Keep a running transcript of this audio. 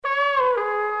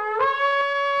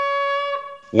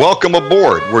Welcome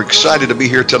aboard. We're excited to be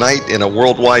here tonight in a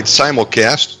worldwide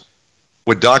simulcast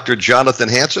with Dr. Jonathan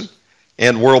Hansen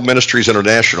and World Ministries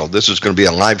International. This is going to be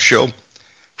a live show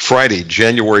Friday,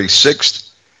 January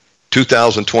 6th,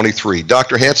 2023.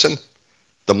 Dr. Hansen,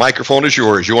 the microphone is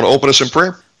yours. You want to open us in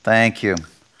prayer? Thank you.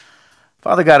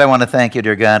 Father God, I want to thank you,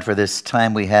 dear God, for this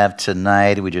time we have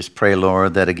tonight. We just pray,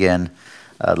 Lord, that again,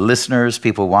 listeners,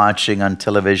 people watching on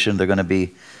television, they're going to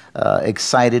be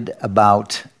excited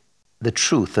about the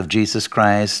truth of Jesus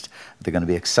Christ. They're going to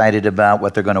be excited about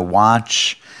what they're going to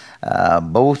watch,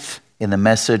 both in the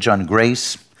message on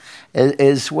grace,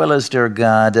 as well as, dear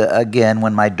God, again,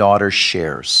 when my daughter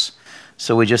shares.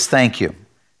 So we just thank you.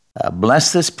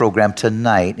 Bless this program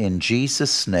tonight in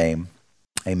Jesus' name.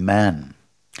 Amen.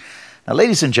 Now,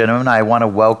 ladies and gentlemen, I want to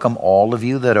welcome all of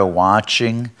you that are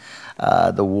watching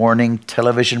the Warning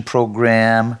television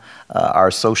program,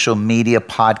 our social media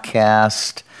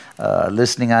podcast,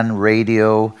 listening on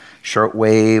radio,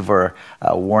 shortwave, or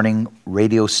Warning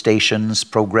radio stations,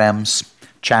 programs,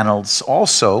 channels.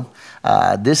 Also,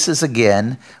 this is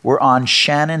again, we're on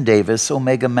Shannon Davis,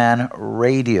 Omega Man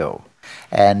Radio.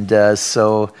 And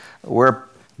so we're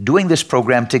doing this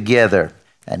program together.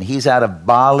 And he's out of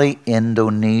Bali,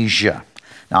 Indonesia.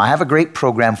 Now, I have a great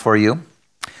program for you.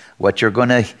 What you're going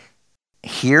to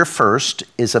hear first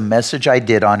is a message I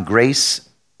did on grace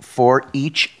for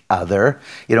each other.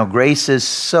 You know, grace is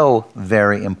so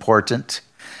very important.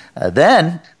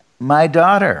 Then, my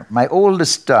daughter, my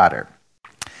oldest daughter,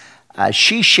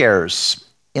 she shares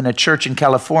in a church in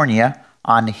California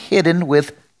on Hidden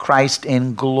with Christ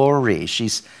in Glory.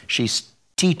 She's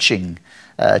teaching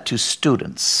to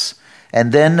students.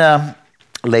 And then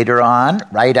later on,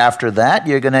 right after that,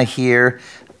 you're going to hear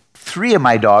three of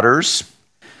my daughters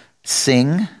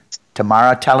sing,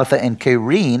 Tamara, Talitha, and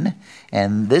Kaireen.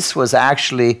 And this was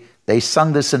actually, they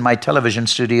sung this in my television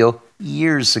studio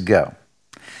years ago.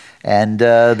 And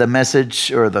the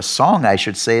message, or the song, I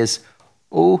should say, is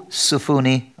O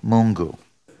Sufuni Mungu.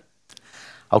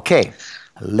 Okay,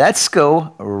 let's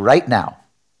go right now.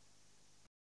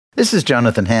 This is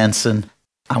Jonathan Hansen.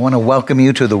 I want to welcome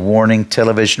you to the Warning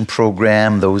television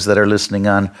program, those that are listening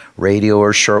on radio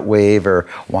or shortwave or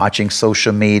watching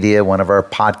social media, one of our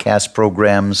podcast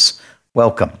programs.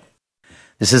 Welcome.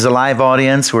 This is a live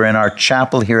audience. We're in our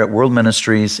chapel here at World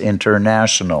Ministries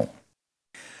International.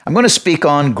 I'm going to speak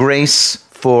on grace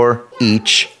for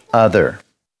each other.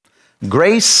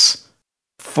 Grace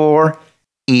for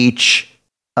each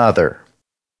other.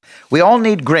 We all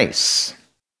need grace.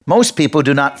 Most people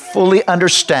do not fully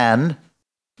understand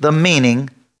the meaning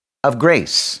of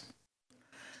grace.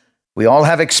 We all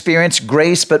have experienced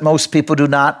grace, but most people do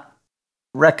not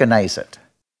recognize it.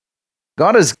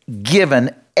 God has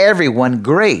given everyone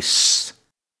grace,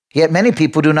 yet many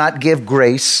people do not give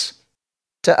grace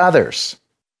to others.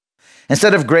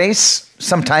 Instead of grace,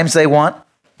 sometimes they want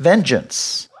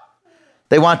vengeance.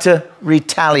 They want to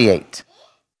retaliate.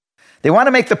 They want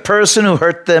to make the person who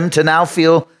hurt them to now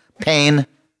feel pain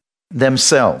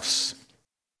themselves.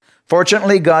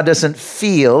 Fortunately, God doesn't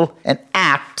feel and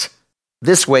act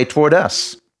this way toward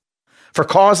us for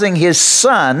causing his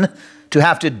son to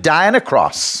have to die on a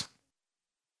cross.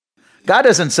 God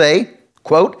doesn't say,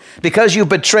 quote, because you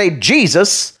betrayed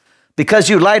Jesus, because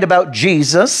you lied about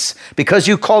Jesus, because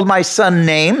you called my son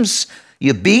names,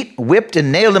 you beat, whipped,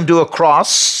 and nailed him to a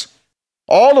cross,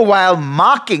 all the while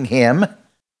mocking him,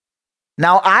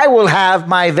 now I will have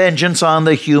my vengeance on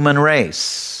the human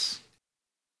race.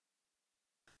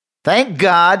 Thank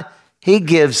God he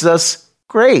gives us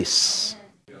grace.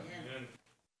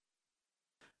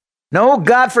 No,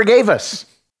 God forgave us.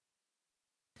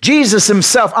 Jesus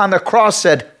himself on the cross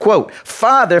said, quote,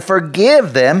 Father,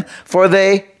 forgive them, for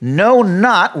they know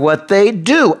not what they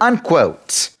do,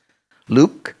 unquote.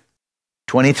 Luke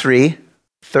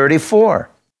 23:34.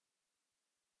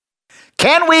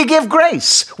 Can we give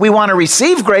grace? We want to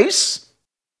receive grace,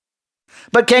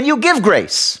 but can you give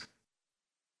grace?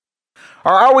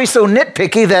 Or are we so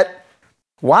nitpicky that,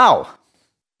 wow,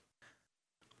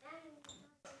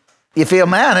 you feel,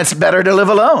 man, it's better to live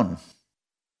alone.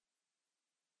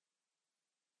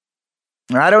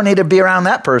 I don't need to be around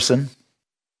that person.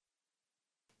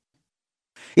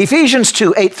 Ephesians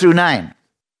 2:8-9.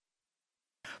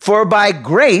 For by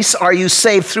grace are you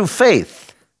saved through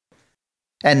faith,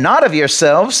 and not of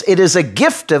yourselves. It is a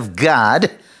gift of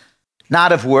God,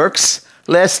 not of works,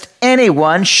 lest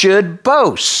anyone should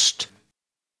boast.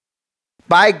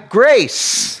 By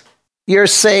grace, you're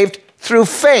saved through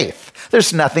faith.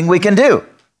 There's nothing we can do.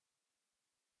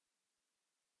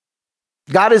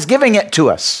 God is giving it to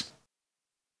us.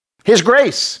 His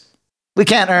grace. We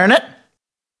can't earn it.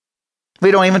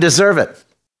 We don't even deserve it.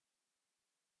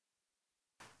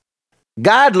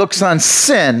 God looks on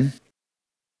sin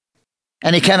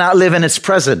and he cannot live in its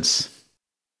presence.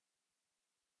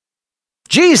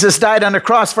 Jesus died on the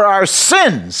cross for our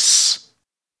sins.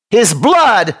 His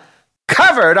blood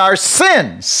covered our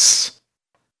sins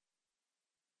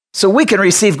so we can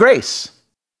receive grace.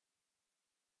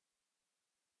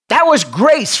 That was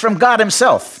grace from God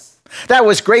himself. That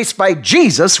was grace by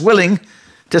Jesus willing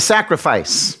to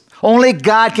sacrifice. Only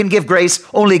God can give grace.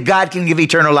 Only God can give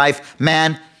eternal life.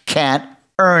 Man can't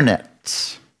earn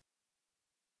it.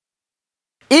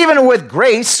 Even with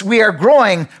grace, we are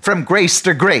growing from grace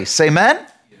to grace. Amen? Amen.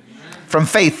 From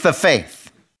faith to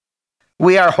faith.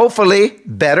 We are hopefully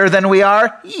better than we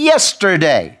are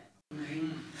yesterday.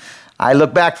 Amen. I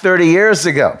look back 30 years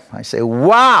ago. I say,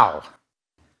 wow,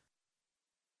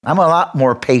 I'm a lot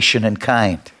more patient and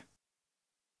kind.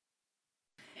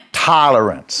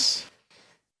 Tolerance.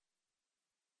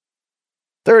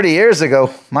 30 years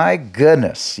ago, my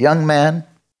goodness, young man,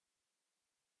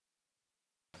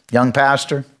 young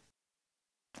pastor,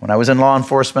 when I was in law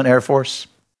enforcement, Air Force,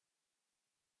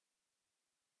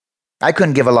 I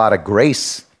couldn't give a lot of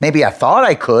grace. Maybe I thought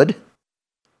I could.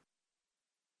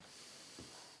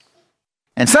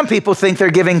 And some people think they're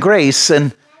giving grace,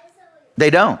 and they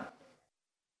don't.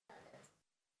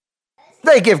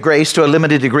 They give grace to a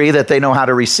limited degree that they know how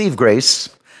to receive grace,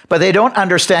 but they don't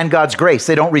understand God's grace.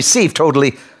 They don't receive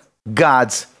totally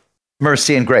God's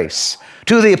mercy and grace,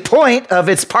 to the point of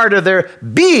it's part of their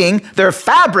being, their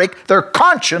fabric, their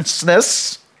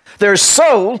consciousness, their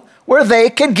soul, where they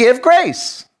can give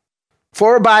grace.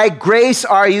 For by grace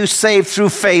are you saved through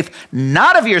faith,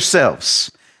 not of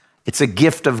yourselves. It's a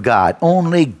gift of God.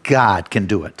 Only God can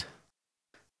do it.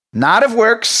 Not of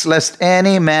works, lest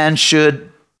any man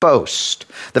should boast.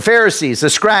 The Pharisees, the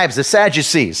scribes, the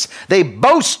Sadducees, they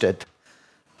boasted,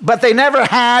 but they never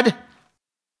had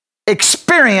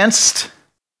experienced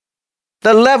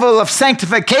the level of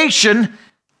sanctification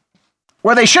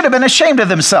where they should have been ashamed of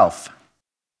themselves.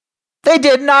 They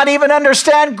did not even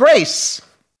understand grace.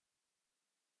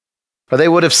 For they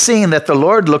would have seen that the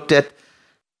Lord looked at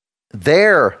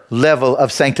their level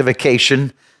of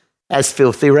sanctification as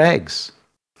filthy rags.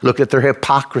 Look at their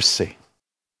hypocrisy.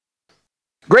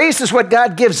 Grace is what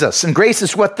God gives us, and grace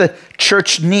is what the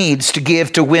church needs to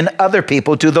give to win other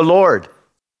people to the Lord,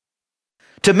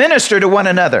 to minister to one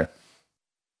another.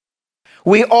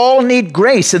 We all need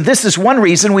grace, and this is one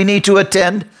reason we need to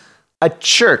attend a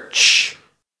church.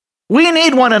 We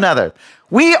need one another.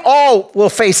 We all will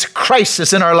face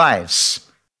crisis in our lives,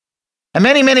 and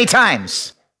many, many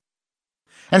times.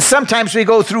 And sometimes we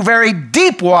go through very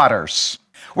deep waters.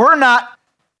 We're not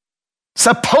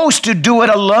supposed to do it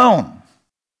alone.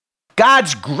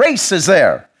 God's grace is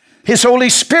there. His Holy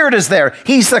Spirit is there.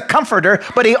 He's the comforter,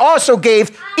 but he also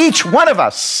gave each one of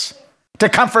us to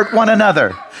comfort one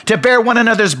another, to bear one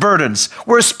another's burdens.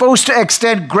 We're supposed to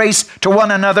extend grace to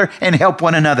one another and help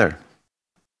one another.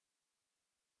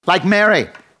 Like Mary,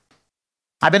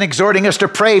 I've been exhorting us to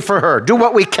pray for her, do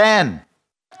what we can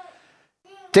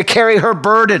to carry her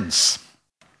burdens,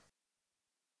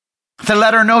 to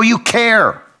let her know you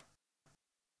care.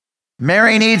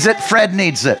 Mary needs it, Fred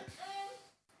needs it.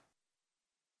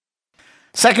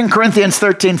 2 Corinthians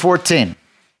 13:14.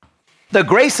 The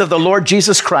grace of the Lord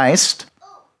Jesus Christ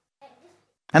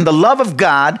and the love of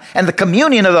God and the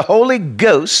communion of the Holy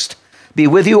Ghost be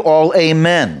with you all.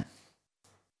 Amen.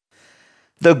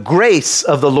 The grace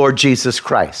of the Lord Jesus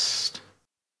Christ,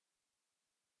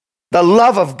 the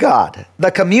love of God,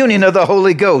 the communion of the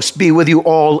Holy Ghost be with you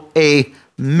all.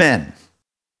 Amen.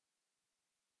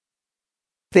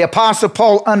 The Apostle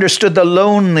Paul understood the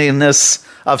loneliness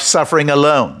of suffering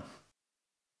alone.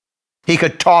 He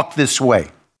could talk this way.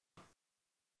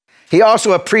 He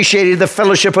also appreciated the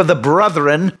fellowship of the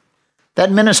brethren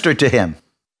that ministered to him.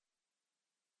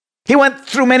 He went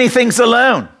through many things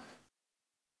alone.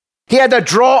 He had to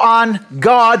draw on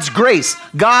God's grace,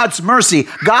 God's mercy,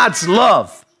 God's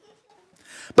love.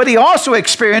 But he also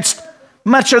experienced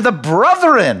much of the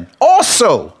brethren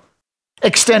also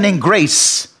extending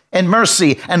grace and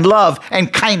mercy and love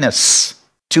and kindness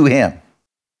to him.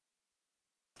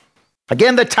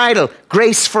 Again, the title,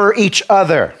 Grace for Each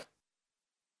Other.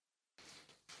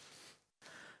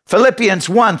 Philippians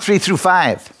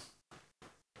 1:3-5.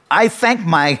 I thank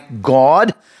my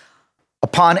God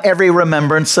upon every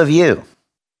remembrance of you,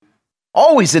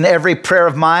 always in every prayer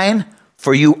of mine,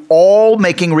 for you all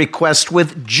making request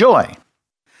with joy.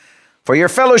 For your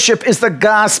fellowship is the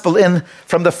gospel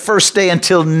from the first day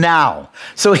until now.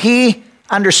 So he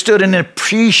understood and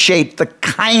appreciated the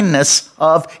kindness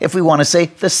of, if we want to say,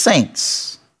 the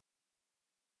saints.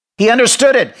 He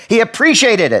understood it. He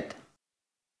appreciated it.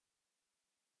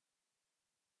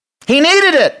 He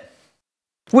needed it.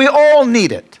 We all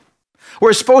need it.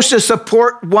 We're supposed to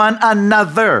support one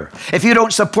another. If you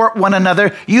don't support one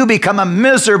another, you become a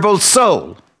miserable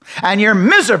soul. And you're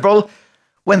miserable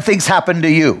when things happen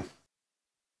to you.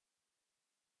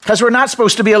 Because we're not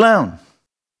supposed to be alone.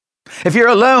 If you're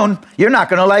alone, you're not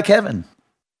going to like heaven.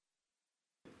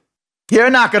 You're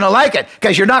not going to like it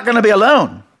because you're not going to be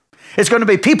alone. It's going to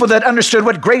be people that understood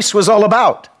what grace was all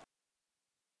about.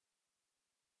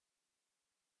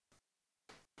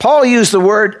 Paul used the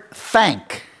word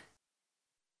thank,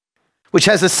 which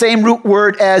has the same root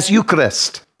word as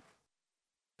Eucharist.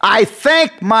 I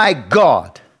thank my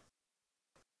God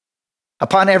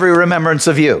upon every remembrance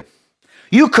of you.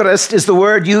 Eucharist is the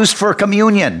word used for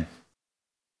communion.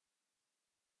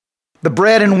 The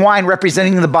bread and wine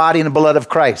representing the body and the blood of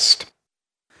Christ.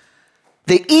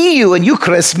 The EU in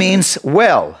Eucharist means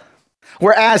well,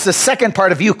 whereas the second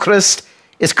part of Eucharist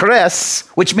is charis,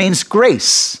 which means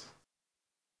grace.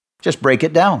 Just break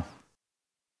it down.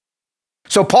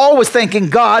 So Paul was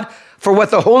thanking God for what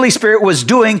the Holy Spirit was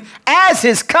doing as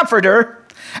his comforter,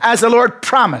 as the Lord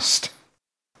promised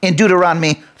in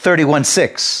Deuteronomy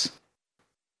 31:6.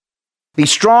 Be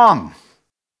strong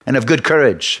and of good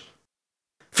courage.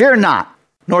 Fear not,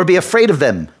 nor be afraid of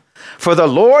them. For the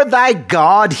Lord thy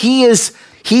God, he is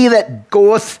he that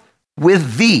goeth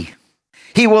with thee.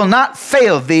 He will not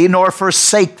fail thee, nor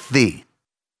forsake thee.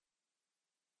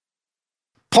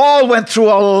 Paul went through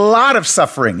a lot of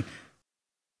suffering,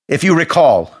 if you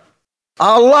recall.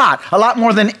 A lot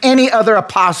more than any other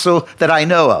apostle that I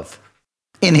know of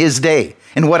in his day,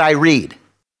 in what I read.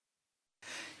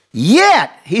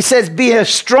 Yet, he says, be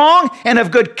strong and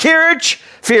of good courage,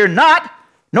 fear not,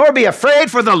 nor be afraid,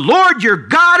 for the Lord your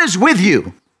God is with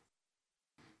you.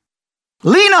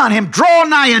 Lean on him, draw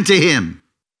nigh unto him.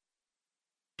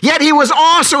 Yet he was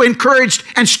also encouraged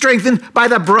and strengthened by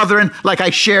the brethren, like I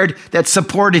shared, that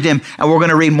supported him. And we're going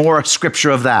to read more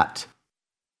scripture of that.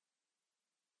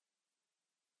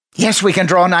 Yes, we can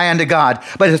draw nigh unto God,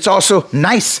 but it's also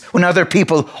nice when other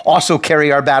people also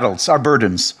carry our battles, our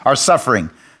burdens, our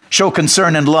suffering, show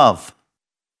concern and love.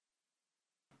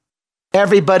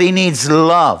 Everybody needs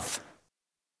love.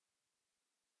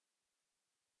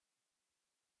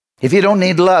 If you don't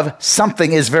need love,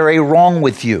 something is very wrong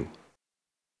with you.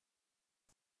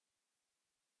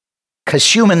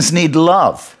 Because humans need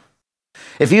love.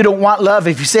 If you don't want love,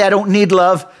 if you say, I don't need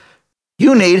love,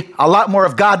 you need a lot more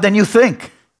of God than you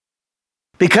think.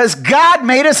 Because God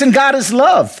made us and God is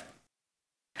love.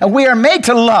 And we are made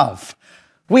to love.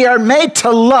 We are made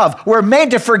to love. We're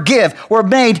made to forgive. We're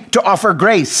made to offer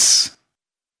grace.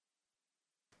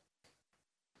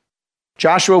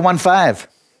 Joshua 1:5.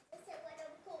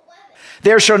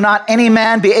 There shall not any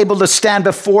man be able to stand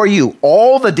before you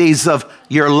all the days of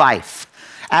your life.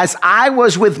 As I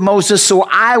was with Moses, so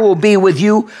I will be with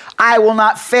you. I will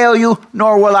not fail you,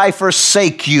 nor will I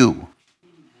forsake you.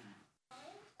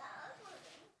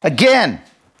 Again,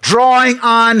 drawing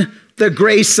on the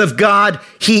grace of God,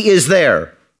 he is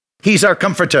there. He's our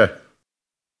comforter.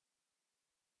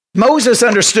 Moses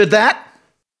understood that.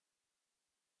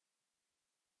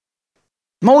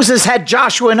 Moses had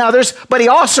Joshua and others, but he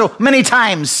also many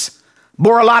times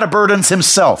bore a lot of burdens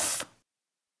himself.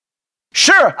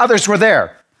 Sure, others were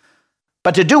there.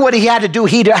 But to do what he had to do,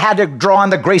 he had to draw on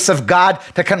the grace of God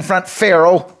to confront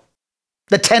Pharaoh,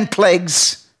 the 10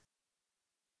 plagues,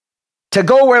 to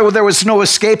go where there was no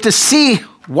escape, to see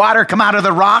water come out of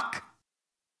the rock.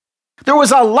 There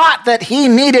was a lot that he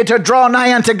needed to draw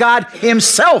nigh unto God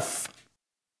himself,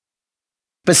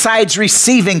 besides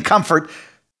receiving comfort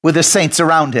with the saints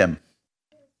around him.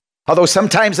 Although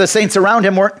sometimes the saints around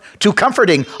him weren't too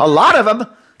comforting. A lot of them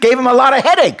gave him a lot of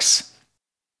headaches.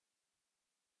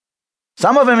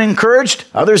 Some of them encouraged,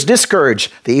 others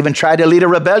discouraged. They even tried to lead a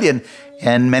rebellion,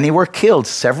 and many were killed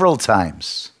several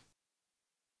times.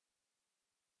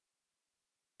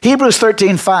 Hebrews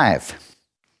 13:5.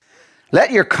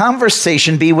 Let your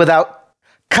conversation be without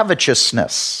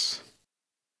covetousness.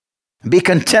 Be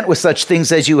content with such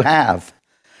things as you have.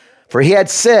 For he had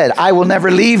said, I will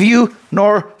never leave you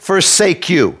nor forsake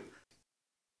you.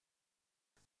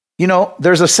 You know,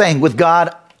 there's a saying, with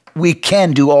God, we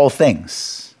can do all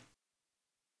things.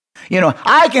 You know,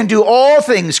 I can do all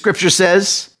things, Scripture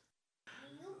says,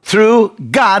 through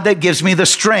God that gives me the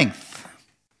strength.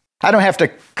 I don't have to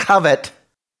covet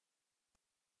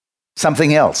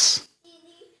something else.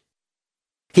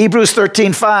 Hebrews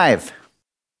 13:5.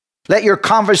 Let your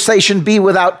conversation be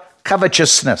without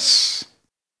covetousness.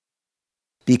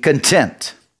 Be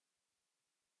content.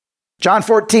 John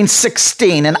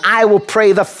 14:16. And I will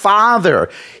pray the Father.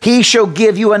 He shall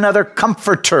give you another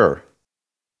comforter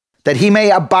that he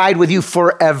may abide with you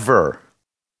forever.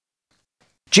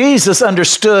 Jesus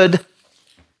understood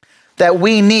that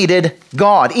we needed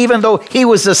God. Even though he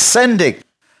was ascending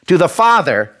to the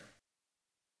Father,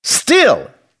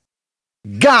 still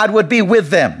God would be with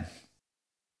them.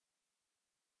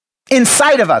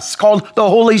 Inside of us, called the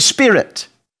Holy Spirit.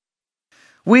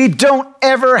 We don't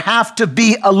ever have to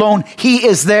be alone. He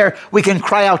is there. We can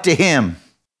cry out to him.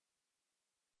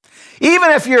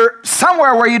 Even if you're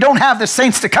somewhere where you don't have the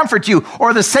saints to comfort you,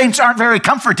 or the saints aren't very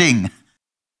comforting,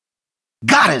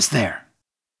 God is there.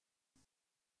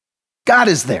 God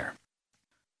is there.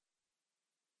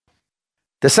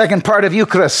 The second part of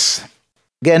Eucharist,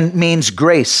 again, means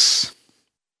grace.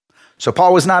 So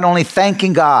Paul was not only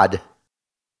thanking God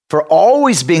for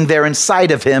always being there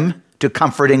inside of him to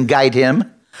comfort and guide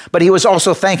him, but he was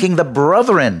also thanking the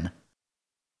brethren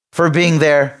for being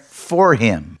there for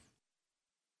him.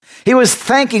 He was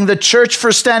thanking the church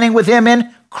for standing with him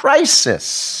in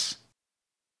crisis.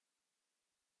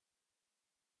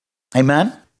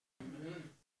 Amen?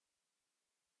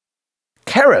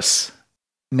 Charis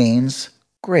means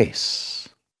grace.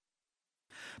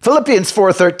 Philippians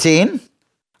 4:13,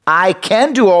 I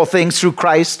can do all things through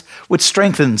Christ, which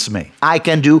strengthens me. I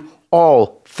can do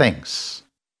all things.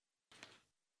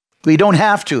 We don't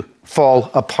have to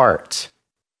fall apart.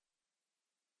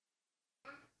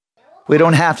 We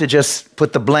don't have to just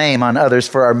put the blame on others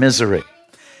for our misery.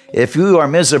 If you are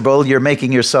miserable, you're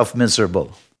making yourself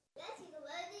miserable.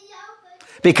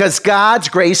 Because God's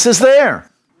grace is there.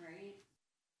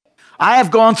 I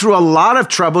have gone through a lot of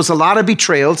troubles, a lot of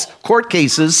betrayals, court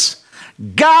cases.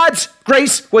 God's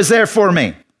grace was there for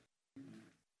me.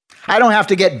 I don't have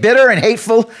to get bitter and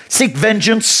hateful, seek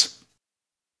vengeance.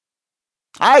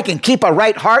 I can keep a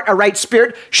right heart, a right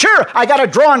spirit. Sure, I got to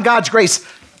draw on God's grace,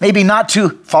 maybe not to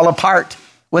fall apart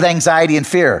with anxiety and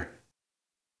fear,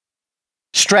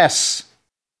 stress.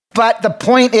 But the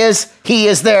point is, he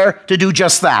is there to do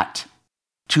just that,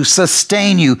 to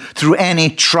sustain you through any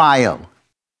trial.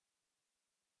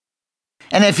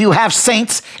 And if you have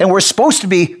saints, and we're supposed to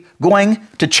be going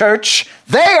to church,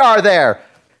 they are there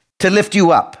to lift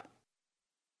you up.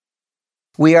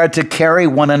 We are to carry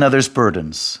one another's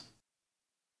burdens.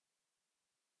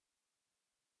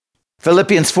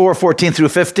 Philippians 4:14 through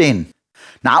 15.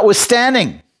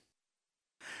 Notwithstanding,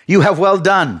 you have well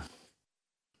done,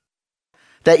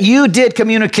 that you did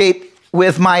communicate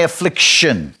with my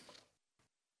affliction.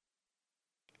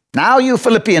 Now you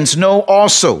Philippians know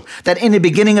also that in the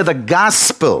beginning of the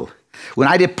gospel, when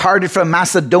I departed from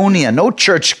Macedonia, no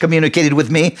church communicated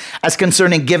with me as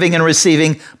concerning giving and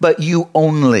receiving, but you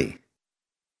only.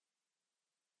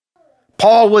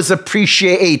 Paul was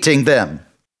appreciating them.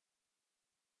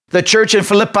 The church in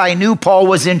Philippi knew Paul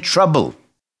was in trouble.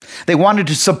 They wanted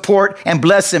to support and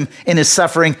bless him in his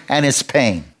suffering and his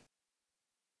pain.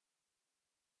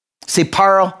 See,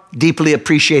 Paul deeply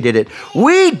appreciated it.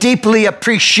 We deeply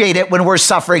appreciate it when we're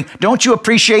suffering. Don't you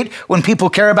appreciate when people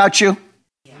care about you?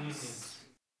 Yes.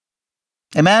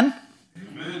 Amen?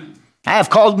 Amen. I have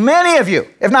called many of you,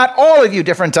 if not all of you,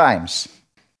 different times.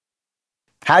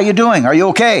 How are you doing? Are you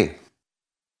okay?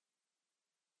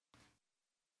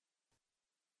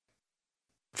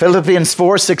 Philippians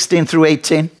 4:16 through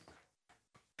 18.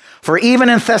 For even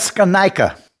in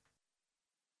Thessalonica,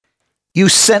 you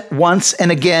sent once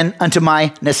and again unto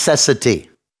my necessity.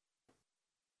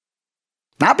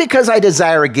 Not because I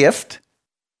desire a gift,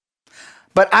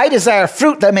 but I desire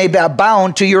fruit that may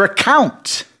abound to your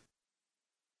account.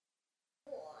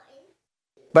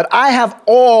 But I have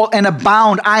all and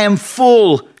abound. I am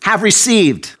full, have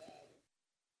received.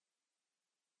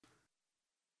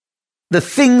 The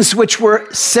things which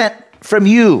were sent from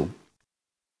you,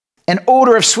 an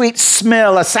odor of sweet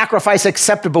smell, a sacrifice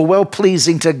acceptable,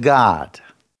 well-pleasing to God.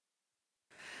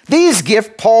 These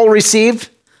gifts Paul received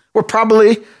were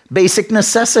probably basic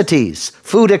necessities,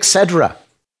 food, etc.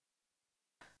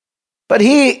 But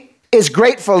he is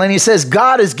grateful and he says,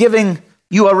 God is giving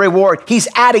you a reward. He's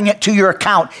adding it to your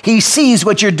account. He sees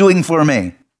what you're doing for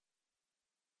me.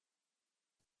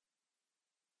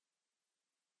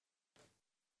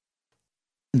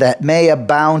 That may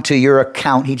abound to your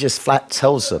account. He just flat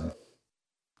tells them.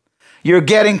 You're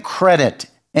getting credit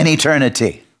in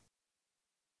eternity.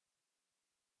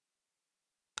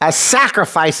 A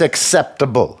sacrifice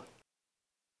acceptable.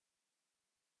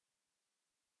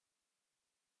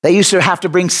 They used to have to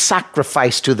bring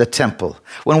sacrifice to the temple.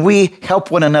 When we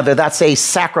help one another, that's a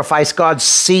sacrifice. God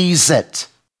sees it.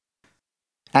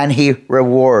 And he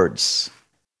rewards.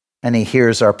 And he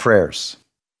hears our prayers.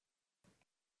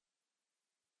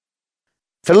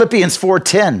 Philippians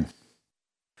 4:10.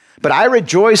 But I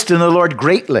rejoiced in the Lord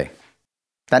greatly,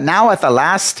 that now at the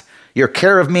last your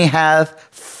care of me hath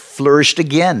flourished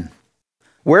again,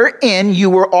 wherein you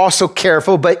were also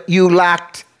careful, but you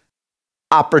lacked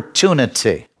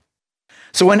opportunity.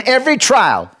 So in every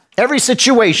trial, every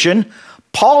situation,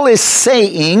 Paul is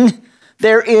saying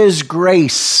there is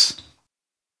grace.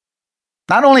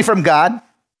 Not only from God,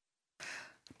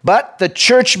 but the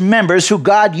church members who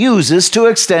God uses to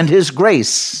extend his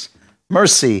grace,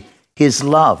 mercy, his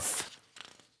love.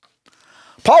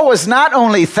 Paul was not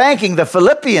only thanking the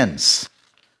Philippians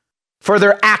for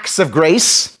their acts of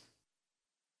grace,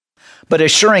 but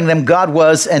assuring them God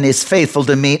was and is faithful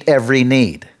to meet every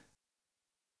need.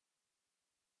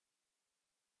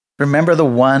 Remember the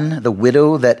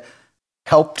widow that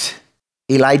helped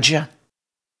Elijah?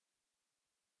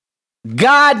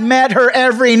 God met her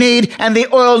every need and the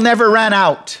oil never ran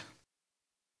out.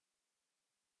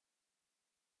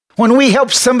 When we help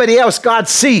somebody else, God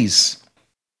sees.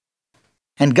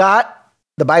 And God,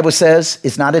 the Bible says,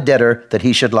 is not a debtor that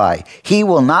he should lie. He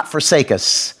will not forsake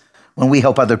us when we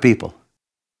help other people.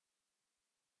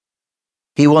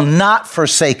 He will not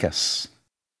forsake us.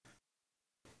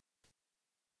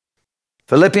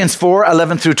 Philippians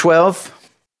 4:11-12.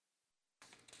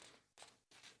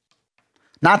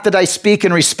 Not that I speak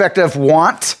in respect of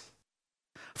want,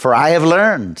 for I have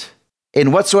learned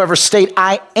in whatsoever state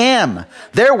I am,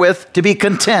 therewith to be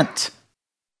content.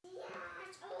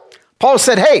 Paul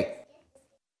said, hey,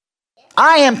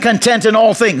 I am content in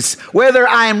all things, whether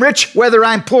I am rich, whether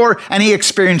I'm poor, and he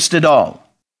experienced it all.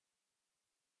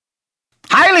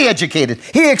 Highly educated,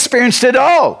 he experienced it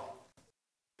all.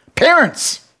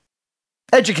 Parents,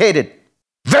 educated,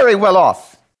 very well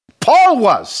off. Paul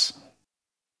was.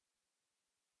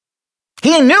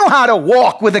 He knew how to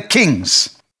walk with the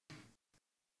kings.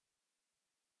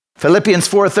 Philippians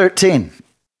 4:13.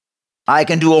 I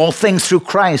can do all things through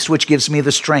Christ, which gives me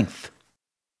the strength.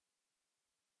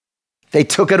 They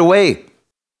took it away.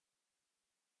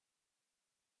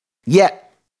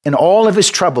 Yet, in all of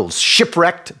his troubles,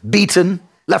 shipwrecked, beaten,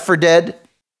 left for dead,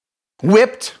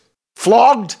 whipped,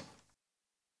 flogged,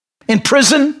 in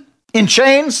prison, in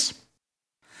chains,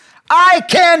 I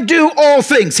can do all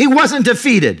things. He wasn't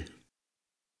defeated.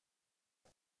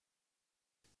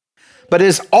 But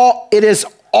it is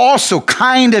also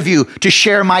kind of you to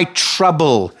share my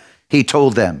trouble, he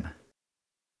told them.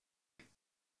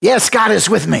 Yes, God is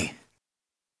with me.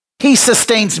 He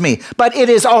sustains me, but it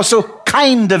is also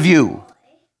kind of you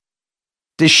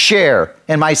to share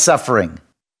in my suffering,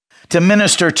 to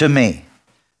minister to me.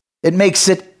 It makes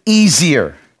it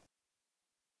easier.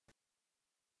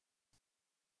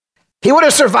 He would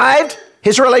have survived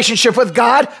his relationship with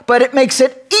God, but it makes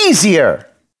it easier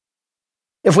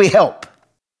if we help.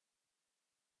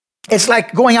 It's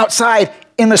like going outside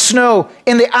in the snow,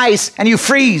 in the ice, and you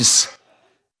freeze.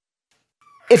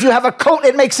 If you have a coat,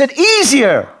 it makes it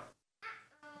easier.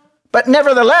 But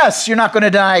nevertheless, you're not going to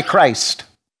deny Christ.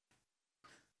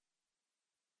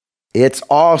 It's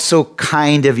also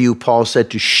kind of you, Paul said,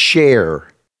 to share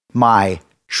my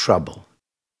trouble.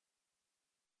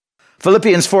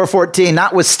 Philippians 4:14,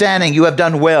 notwithstanding, you have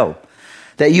done well,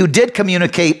 that you did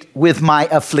communicate with my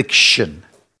affliction.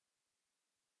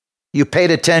 You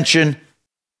paid attention.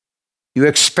 You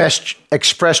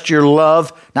expressed your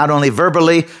love, not only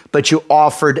verbally, but you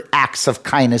offered acts of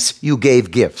kindness. You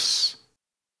gave gifts.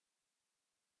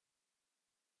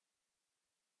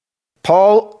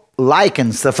 Paul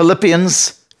likens the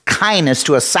Philippians' kindness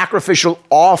to a sacrificial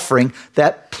offering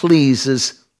that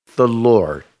pleases the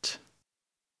Lord.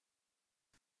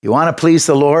 You want to please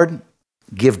the Lord?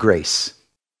 Give grace.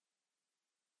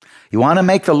 You want to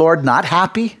make the Lord not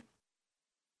happy?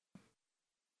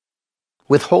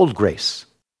 Withhold grace.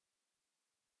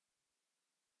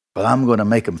 But I'm going to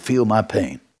make them feel my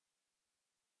pain.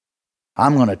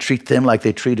 I'm going to treat them like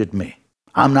they treated me.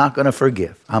 I'm not going to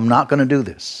forgive. I'm not going to do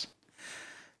this.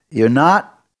 You're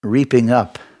not reaping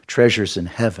up treasures in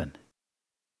heaven.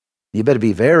 You better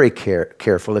be very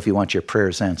careful if you want your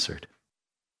prayers answered.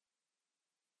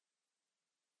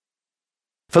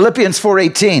 Philippians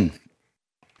 4:18.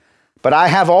 But I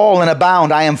have all and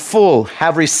abound. I am full,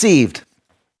 have received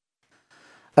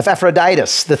of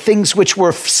Epaphroditus the things which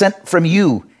were sent from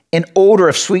you, an odor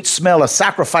of sweet smell, a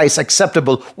sacrifice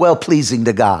acceptable, well-pleasing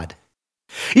to God.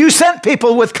 You sent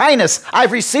people with kindness.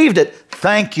 I've received it.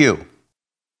 Thank you.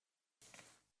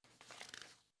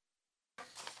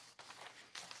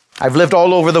 I've lived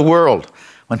all over the world.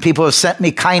 When people have sent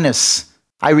me kindness,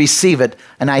 I receive it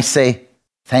and I say,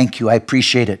 thank you, I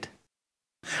appreciate it.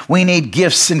 We need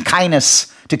gifts and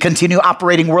kindness to continue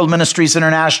operating World Ministries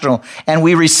International, and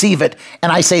we receive it,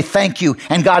 and I say thank you,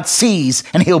 and God sees,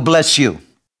 and he'll bless you.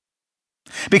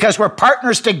 because we're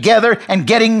partners together in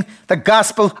getting the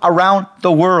gospel around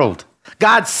the world.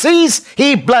 God sees,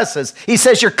 he blesses. He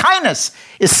says, your kindness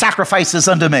is sacrifices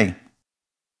unto me.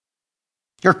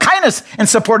 Your kindness in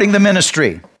supporting the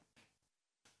ministry.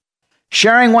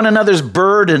 Sharing one another's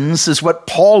burdens is what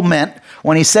Paul meant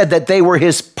when he said that they were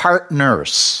his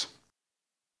partners.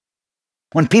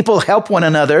 When people help one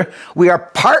another, we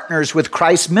are partners with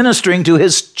Christ ministering to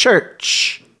his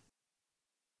church.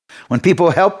 When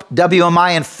people help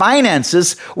WMI in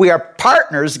finances, we are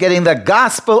partners getting the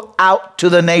gospel out to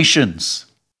the nations.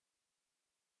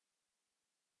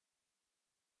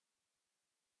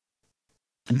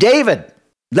 David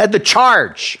led the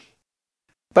charge,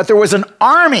 but there was an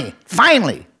army,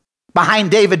 finally,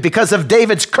 behind David because of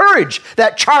David's courage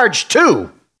that charged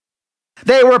too.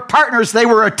 They were partners, they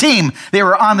were a team, they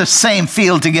were on the same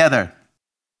field together.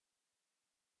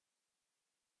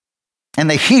 And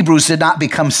the Hebrews did not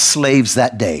become slaves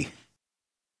that day.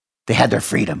 They had their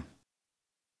freedom.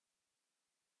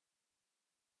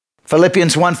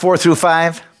 Philippians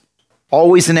 1:4-5,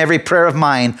 always in every prayer of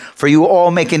mine, for you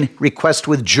all making request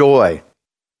with joy.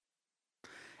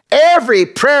 Every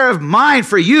prayer of mine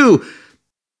for you,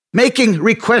 making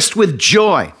request with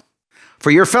joy.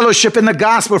 For your fellowship in the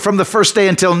gospel from the first day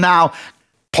until now,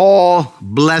 Paul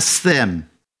blessed them.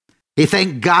 He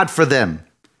thanked God for them.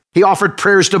 He offered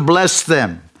prayers to bless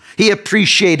them. He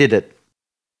appreciated it.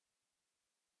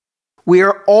 We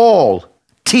are all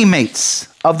teammates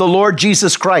of the Lord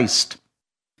Jesus Christ,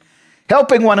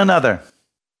 helping one another.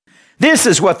 This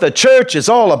is what the church is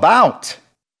all about.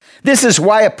 This is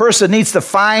why a person needs to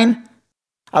find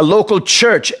a local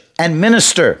church and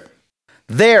minister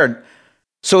there,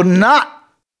 so not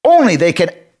only they can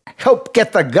help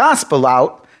get the gospel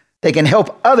out, they can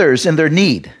help others in their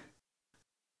need,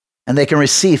 and they can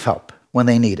receive help when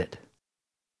they need it.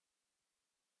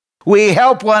 We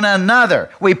help one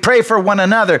another. We pray for one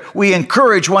another. We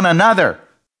encourage one another.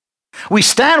 We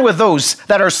stand with those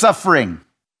that are suffering.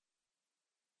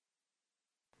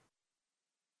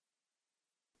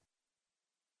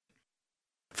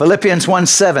 Philippians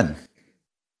 1:7.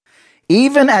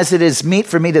 Even as it is meet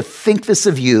for me to think this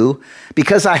of you,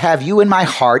 because I have you in my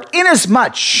heart,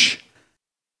 inasmuch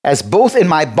as both in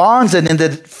my bonds and in the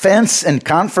defense and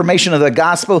confirmation of the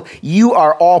gospel, you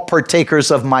are all partakers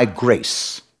of my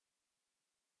grace.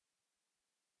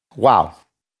 Wow.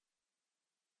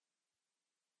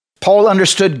 Paul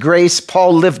understood grace.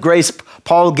 Paul lived grace.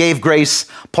 Paul gave grace.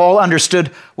 Paul understood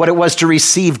what it was to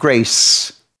receive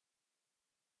grace.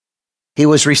 He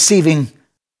was receiving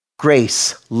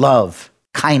grace, love,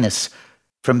 kindness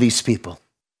from these people.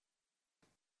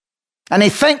 And he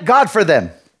thanked God for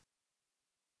them.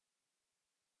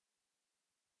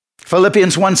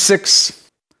 Philippians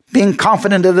 1:6, being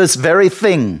confident of this very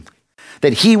thing,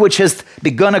 that he which has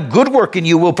begun a good work in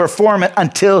you will perform it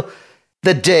until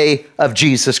the day of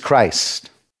Jesus Christ.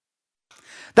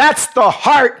 That's the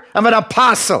heart of an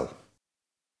apostle.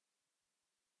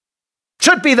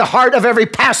 Should be the heart of every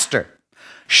pastor.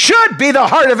 Should be the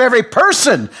heart of every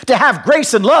person to have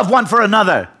grace and love one for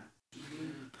another.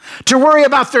 To worry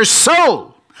about their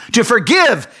soul. To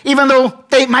forgive even though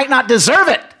they might not deserve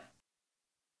it.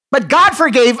 But God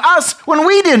forgave us when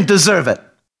we didn't deserve it.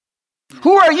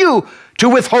 Who are you to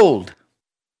withhold?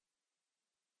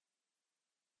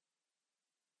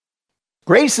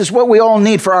 Grace is what we all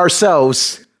need for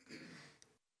ourselves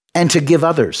and to give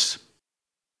others.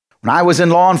 When I was in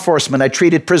law enforcement, I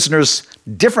treated prisoners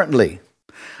differently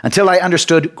until I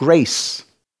understood grace.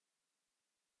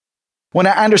 When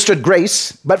I understood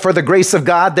grace, but for the grace of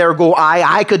God, there go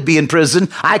I could be in prison.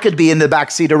 I could be in the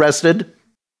backseat arrested.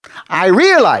 I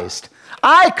realized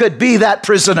I could be that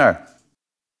prisoner.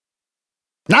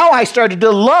 Now I started to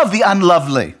love the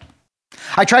unlovely.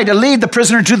 I tried to lead the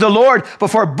prisoner to the Lord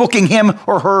before booking him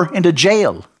or her into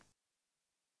jail.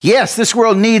 Yes, this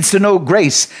world needs to know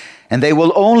grace, and they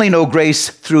will only know grace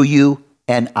through you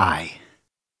and I.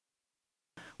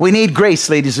 We need grace,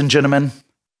 ladies and gentlemen.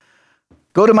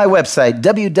 Go to my website,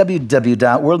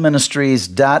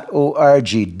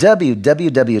 www.worldministries.org,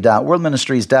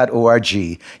 www.worldministries.org.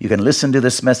 You can listen to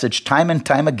this message time and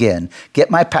time again.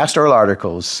 Get my pastoral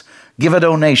articles. Give a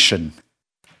donation.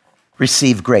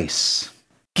 Receive grace.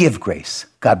 Give grace.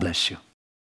 God bless you.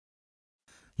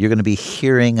 You're going to be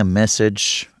hearing a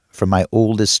message from my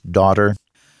oldest daughter,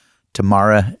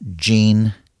 Tamara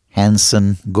Jean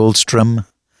Hansen Goldstrom.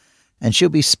 And she'll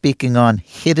be speaking on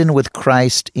Hidden with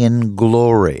Christ in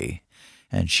Glory.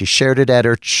 And she shared it at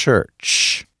her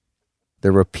church.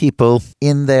 There were people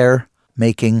in there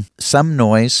making some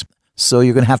noise, so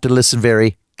you're going to have to listen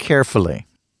very carefully.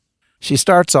 She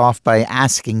starts off by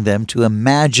asking them to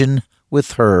imagine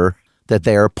with her that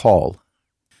they are Paul,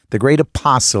 the great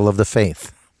apostle of the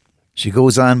faith. She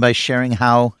goes on by sharing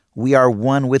how we are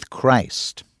one with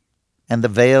Christ, and the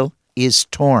veil is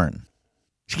torn.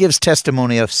 She gives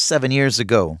testimony of 7 years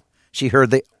ago. She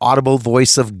heard the audible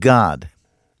voice of God.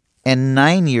 And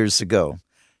 9 years ago,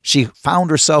 she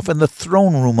found herself in the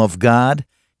throne room of God,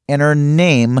 and her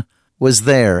name was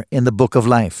there in the book of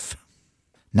life.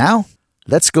 Now,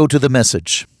 let's go to the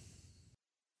message.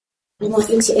 I want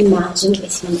you to imagine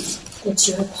with me that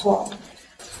you're Paul.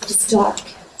 It is dark.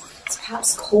 It's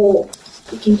perhaps cold.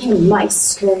 You can hear mice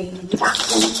scurrying in the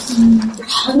background. You're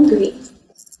hungry.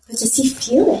 But does he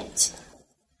feel it?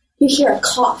 You hear a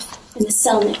cough in the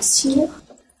cell next to you.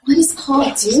 What is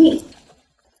Paul doing?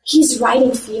 He's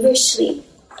writing feverishly.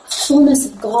 Fullness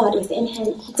of God within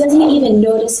him. He doesn't even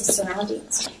notice his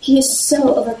surroundings. He is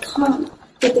so overcome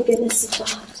with the goodness of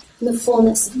God and the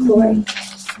fullness of glory.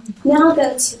 Now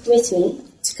go with me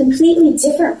to a completely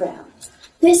different realm.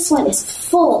 This one is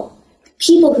full.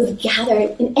 People who've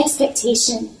gathered in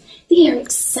expectation. They are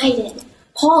excited.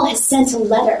 Paul has sent a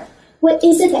letter. What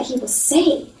is it that he will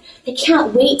say? They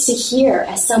can't wait to hear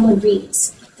as someone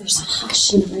reads. There's a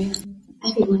hush in the room.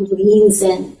 Everyone leans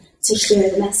in to hear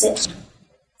the message.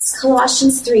 It's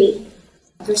Colossians 3,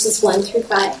 verses 1 through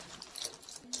 5.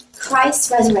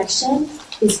 Christ's resurrection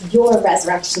is your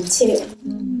resurrection too.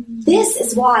 This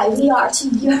is why we are to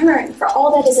yearn for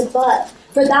all that is above,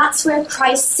 for that's where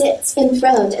Christ sits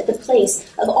enthroned at the place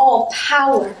of all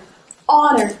power,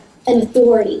 honor, and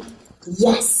authority.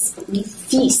 Yes, we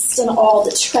feast on all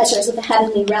the treasures of the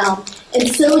heavenly realm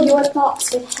and fill your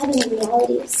thoughts with heavenly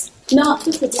realities, not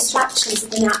with the distractions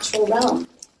of the natural realm.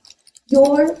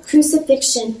 Your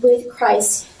crucifixion with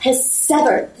Christ has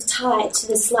severed the tie to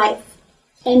this life,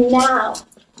 and now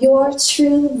your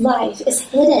true life is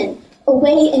hidden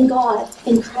away in God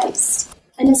in Christ.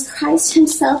 And as Christ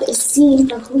himself is seen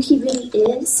for who he really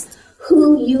is,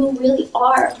 who you really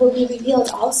are will be revealed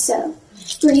also.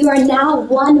 For you are now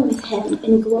one with him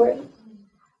in glory.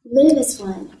 Live as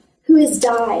one who has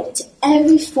died to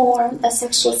every form of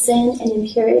sexual sin and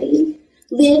impurity.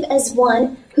 Live as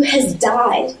one who has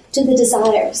died to the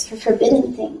desires for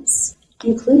forbidden things,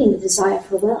 including the desire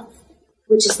for wealth,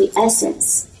 which is the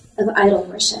essence of idol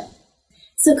worship.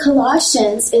 So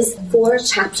Colossians is 4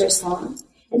 chapters long,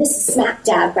 and this is smack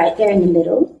dab right there in the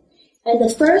middle. And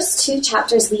the first 2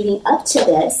 chapters leading up to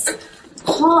this,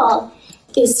 Paul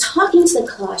is talking to the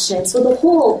Colossians. Well, the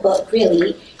whole book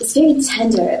really is very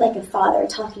tender, like a father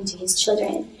talking to his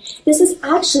children. This is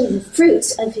actually the fruit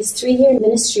of his 3-year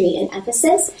ministry in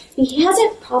Ephesus. He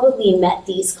hasn't probably met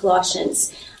these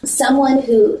Colossians. Someone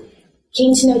who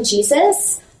came to know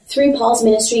Jesus through Paul's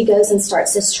ministry goes and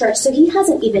starts this church. So he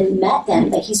hasn't even met them,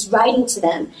 but he's writing to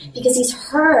them because he's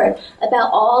heard about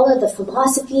all of the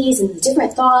philosophies and the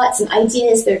different thoughts and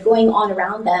ideas that are going on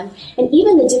around them, and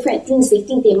even the different things they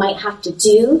think they might have to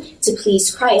do to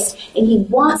please Christ. And he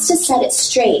wants to set it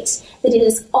straight that it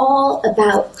is all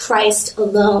about Christ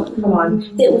alone. Come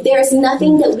on. That there's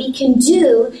nothing that we can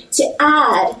do to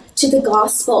add to the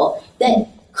gospel, that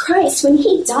Christ, when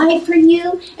he died for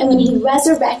you and when he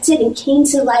resurrected and came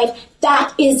to life,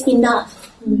 that is enough.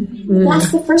 Mm-hmm.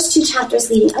 That's the first 2 chapters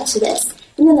leading up to this.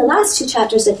 And then the last 2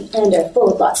 chapters at the end are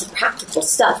full of lots of practical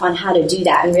stuff on how to do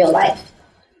that in real life.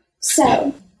 So,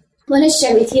 I want to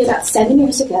share with you about 7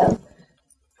 years ago,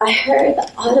 I heard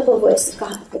the audible voice of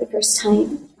God for the first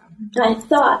time. And I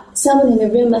thought someone in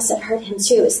the room must have heard him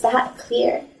too. It was that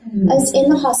clear. Mm-hmm. I was in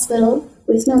the hospital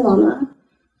with my mama,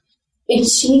 and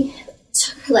she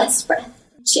took her last breath.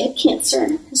 She had cancer,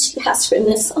 and she passed from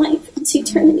this life into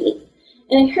eternity.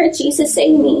 And I heard Jesus say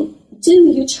to me, "Do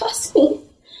you trust me?"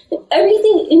 And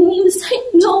everything in me was like,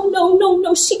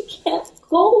 no, she can't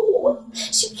go.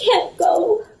 She can't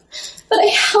go. But I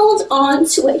held on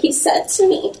to what he said to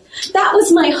me. That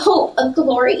was my hope of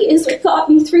glory, is what got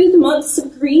me through the months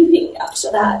of grieving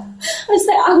after that. I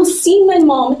said, I will see my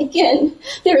mom again.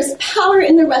 There is power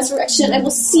in the resurrection. I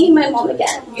will see my mom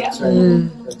again. Yeah. That's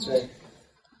right. That's right.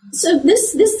 So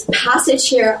this passage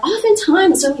here,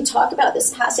 oftentimes when we talk about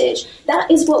this passage, that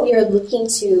is what we are looking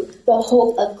to, the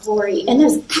hope of glory. And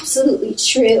that's absolutely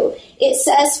true. It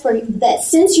says that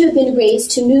since you have been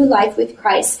raised to new life with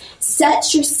Christ,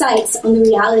 set your sights on the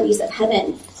realities of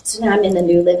heaven. So now I'm in the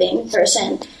New Living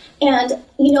Version. And,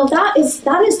 that is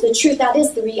the truth. That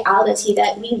is the reality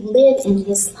that we live in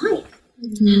this life.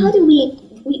 Mm-hmm. How do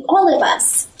we, all of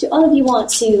us, do all of you want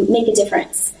to make a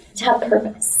difference, to have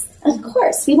purpose? Of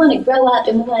course, we want to grow up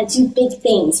and we want to do big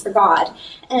things for God.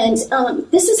 And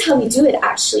this is how we do it,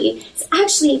 actually. It's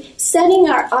actually setting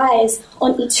our eyes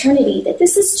on eternity, that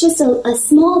this is just a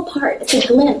small part, it's a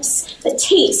glimpse, a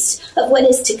taste of what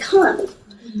is to come.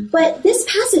 But this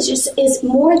passage is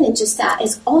more than just that.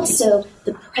 It's also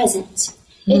the present.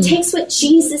 It takes what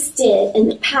Jesus did in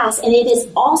the past, and it is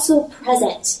also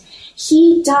present.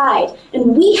 He died,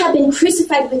 and we have been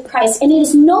crucified with Christ, and it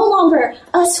is no longer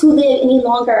us who live any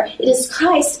longer. It is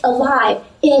Christ alive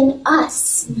in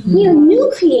us. We are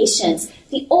new creations.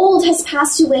 The old has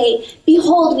passed away.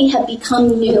 Behold, we have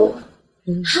become new.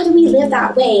 How do we live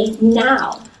that way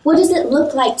now? What does it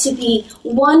look like to be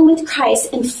one with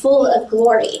Christ and full of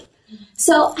glory?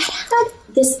 So I had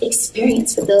this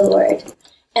experience with the Lord,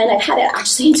 and I've had it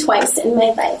actually twice in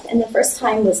my life. And the first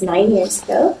time was 9 years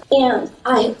ago. And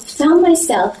I found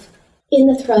myself in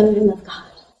the throne room of God.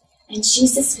 And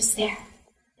Jesus was there,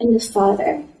 and the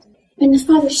Father. And the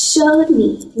Father showed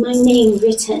me my name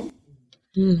written.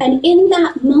 And in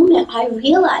that moment, I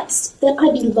realized that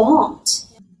I belonged.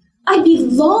 I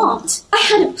belonged. I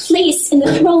had a place in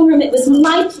the throne room. It was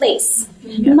my place.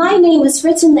 My name was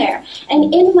written there.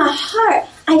 And in my heart,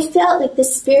 I felt like the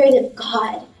Spirit of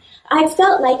God. I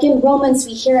felt like in Romans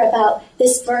we hear about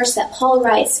this verse that Paul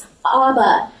writes,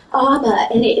 Abba, Abba,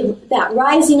 and that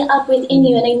rising up within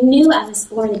you, and I knew I was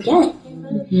born again.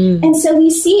 And so we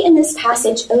see in this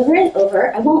passage over and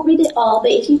over, I won't read it all,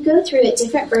 but if you go through it,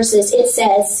 different verses, it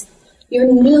says, your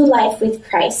new life with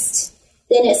Christ.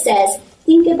 Then it says,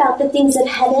 think about the things of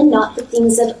heaven, not the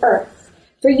things of earth.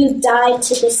 For you died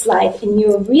to this life, in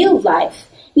your real life.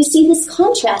 We see this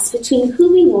contrast between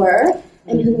who we were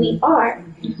and who we are.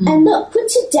 And look, put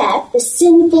to death the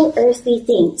sinful earthly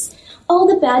things, all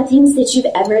the bad things that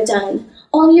you've ever done,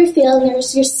 all your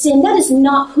failures, your sin. That is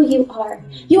not who you are.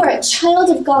 You are a child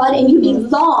of God and you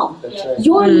belong.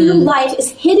 Your new life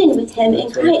is hidden with Him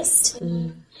in Christ.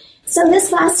 So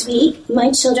this last week,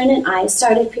 my children and I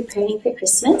started preparing for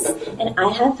Christmas, and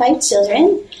I have 5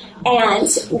 children, and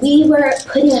we were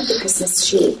putting up the Christmas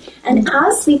tree. And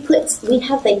as we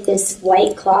have like this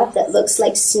white cloth that looks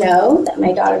like snow that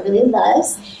my daughter really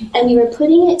loves, and we were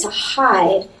putting it to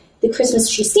hide the Christmas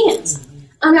tree stand.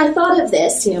 And I thought of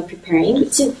this, preparing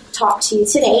to talk to you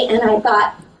today, and I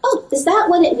thought, oh, is that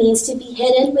what it means to be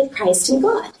hidden with Christ and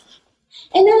God?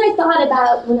 And then I thought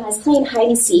about when I was playing hide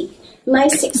and seek, my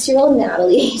 6-year-old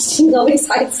Natalie, she always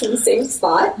hides in the same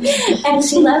spot, and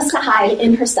she loves to hide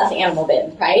in her stuffed animal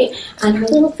bin, right? On her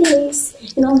little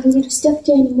face, and all her little stuffed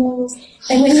animals.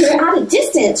 And when you're at a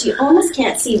distance, you almost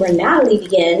can't see where Natalie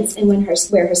begins and where her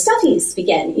stuffies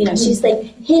begin. She's like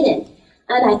hidden.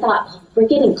 And I thought, well, we're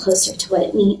getting closer to what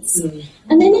it means.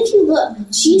 And then if you look,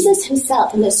 Jesus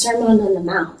himself in the Sermon on the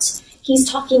Mount, he's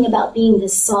talking about being the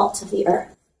salt of the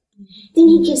earth. Then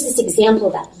he gives this example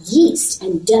about yeast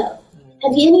and dough.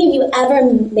 Have any of you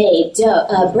ever made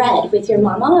bread with your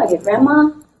mama or your grandma?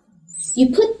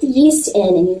 You put the yeast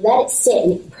in and you let it sit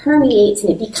and it permeates and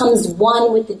it becomes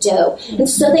one with the dough. And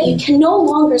so that you can no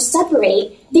longer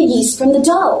separate the yeast from the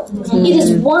dough. It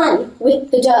is one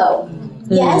with the dough.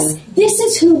 Yes, this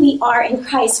is who we are in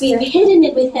Christ. We are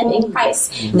hidden with Him in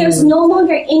Christ. There's no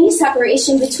longer any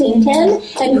separation between Him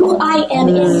and who I am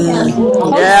in Him. His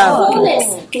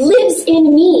fullness lives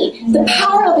in me. The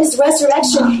power of His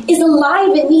resurrection is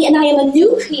alive in me, and I am a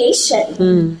new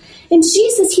creation. And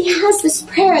Jesus, He has this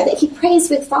prayer that He prays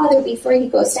with Father before He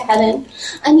goes to heaven.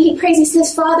 And He prays, He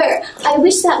says, Father, I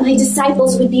wish that my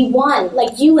disciples would be one,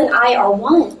 like you and I are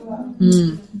one.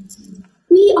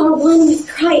 We are one with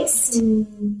Christ.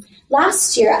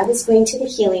 Last year, I was going to the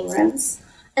healing rooms,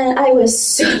 and I was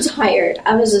so tired.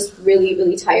 I was just really,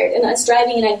 really tired. And I was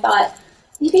driving, and I thought,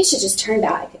 maybe I should just turn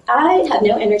back. I have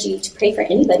no energy to pray for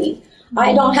anybody.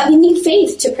 I don't have any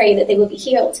faith to pray that they will be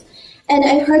healed. And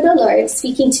I heard the Lord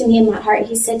speaking to me in my heart.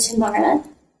 He said, Tamara,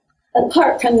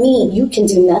 apart from me, you can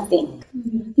do nothing.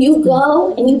 You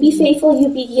go and you be faithful, you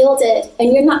be yielded,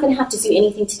 and you're not going to have to do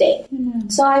anything today.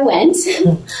 So I went,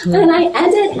 and I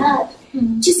ended up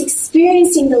just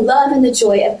experiencing the love and the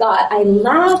joy of God. I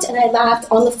laughed and I laughed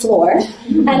on the floor,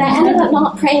 and I ended up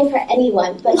not praying for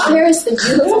anyone. But here's the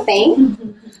beautiful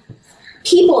thing.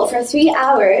 People for 3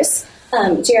 hours,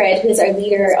 Jared, who is our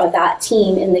leader of that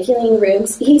team in the healing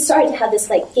rooms, he started to have this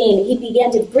game. He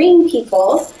began to bring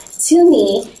people to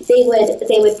me.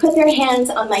 They would put their hands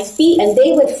on my feet and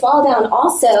they would fall down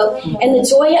also in the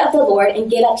joy of the Lord and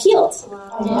get up healed.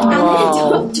 And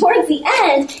then towards the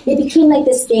end, it became like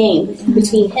this game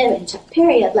between him and Chuck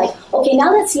Perry of okay,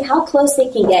 now let's see how close they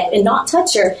can get and not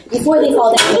touch her before they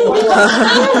fall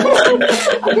down.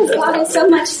 Because God is so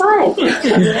much fun.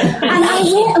 And I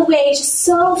went away just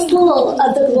so full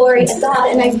of the glory of God,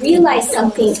 and I realized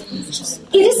something.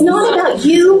 It is not about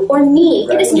you or me.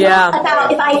 It is not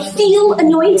about if I feel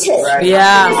anointed.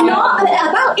 Yeah. It is not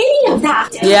about any of that.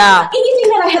 Yeah. Anything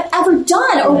that I have ever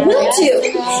done or will do.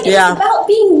 It's about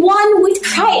being one with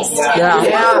Christ. Yeah. It's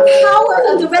about the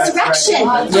power of the resurrection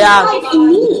alive in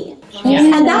me.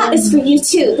 And that is for you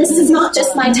too. This is not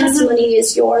just my testimony, it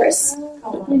is yours.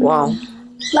 Wow.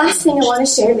 Last thing I want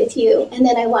to share with you, and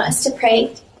then I want us to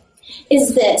pray,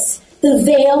 is this. The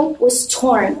veil was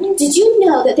torn. Did you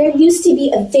know that there used to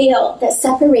be a veil that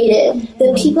separated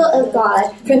the people of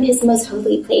God from his most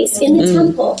holy place in the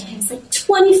temple? It's like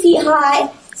 20 feet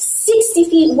high, 60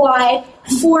 feet wide,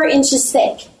 4 inches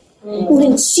thick.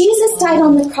 When Jesus died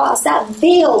on the cross, that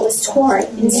veil was torn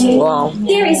in two. Wow.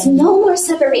 There is no more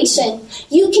separation.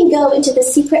 You can go into the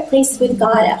secret place with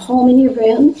God at home in your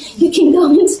room. You can go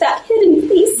into that hidden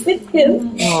place with him.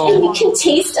 And you can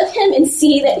taste of him and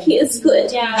see that he is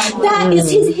good. That is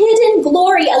his hidden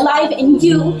glory alive in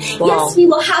you. Yes, we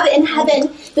will have it in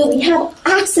heaven, but we have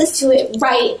access to it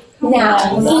right now.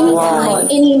 Anytime,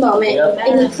 any moment,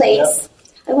 any place.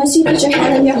 I want you to put your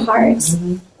hand on your heart.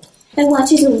 I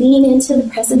want you to lean into the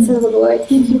presence of the Lord.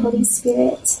 Thank you, Holy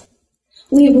Spirit.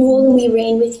 We rule and we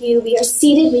reign with you. We are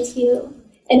seated with you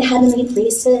in heavenly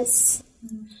places.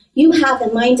 You have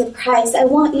the mind of Christ. I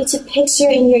want you to picture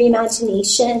in your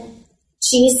imagination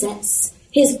Jesus.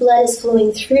 His blood is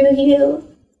flowing through you.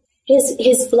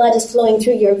 His blood is flowing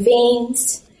through your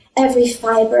veins. Every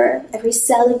fiber, every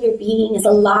cell of your being is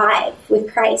alive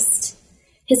with Christ.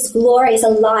 His glory is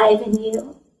alive in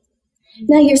you.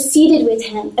 Now you're seated with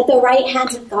him at the right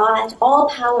hand of God, all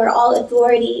power, all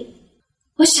authority.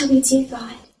 What shall we do,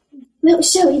 God? What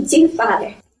shall we do,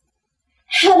 Father?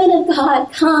 Heaven of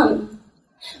God, come.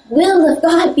 Will of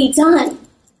God be done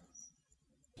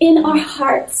in our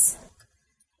hearts,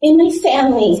 in my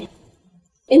family,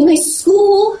 in my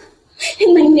school,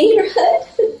 in my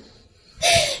neighborhood.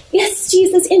 Yes,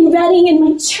 Jesus, in Reading, in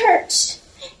my church,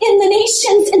 in the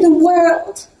nations, in the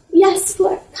world. Yes,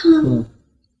 Lord, come.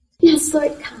 Yes,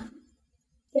 Lord, come.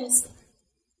 Yes,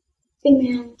 Lord.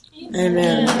 Amen.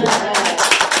 Amen.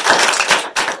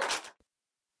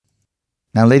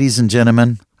 Now, ladies and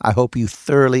gentlemen, I hope you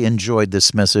thoroughly enjoyed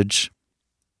this message.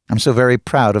 I'm so very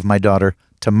proud of my daughter,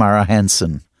 Tamara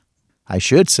Hansen. I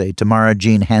should say Tamara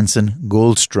Jean Hansen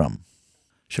Goldstrom.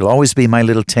 She'll always be my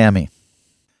little Tammy.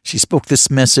 She spoke this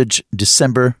message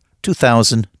December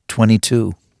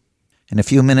 2022. In a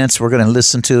few minutes, we're going to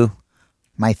listen to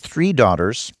my 3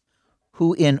 daughters,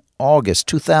 who in August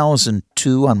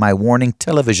 2002 on my Warning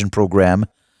television program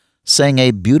sang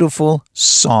a beautiful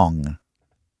song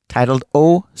titled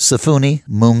O Sifuni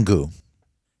Mungu.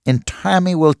 And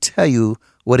Tammy will tell you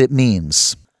what it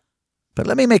means. But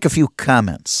let me make a few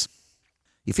comments.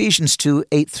 Ephesians 2,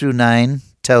 8 through 9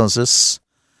 tells us,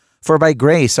 "For by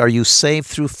grace are you saved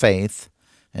through faith,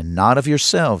 and not of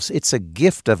yourselves. It's a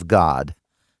gift of God,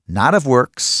 not of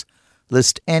works,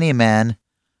 lest any man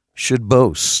should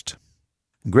boast."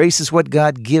 Grace is what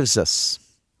God gives us,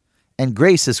 and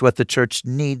grace is what the church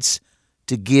needs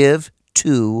to give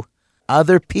to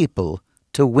other people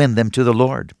to win them to the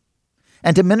Lord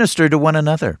and to minister to one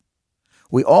another.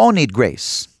 We all need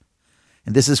grace,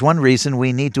 and this is one reason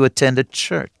we need to attend a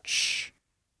church.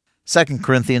 2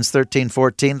 Corinthians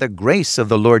 13:14, "The grace of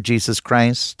the Lord Jesus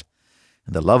Christ,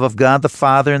 and the love of God the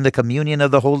Father, and the communion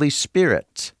of the Holy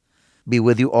Spirit be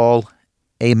with you all.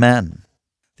 Amen."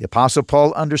 The Apostle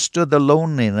Paul understood the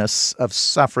loneliness of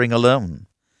suffering alone.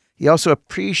 He also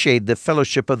appreciated the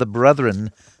fellowship of the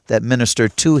brethren that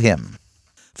ministered to him.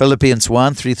 Philippians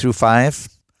 1, 3 through 5,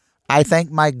 "I thank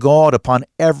my God upon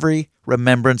every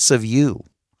remembrance of you,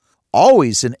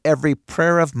 always in every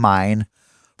prayer of mine,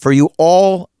 for you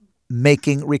all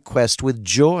making request with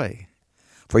joy,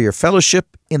 for your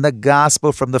fellowship in the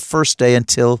gospel from the first day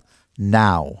until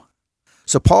now."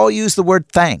 So Paul used the word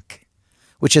thank,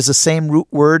 which is the same root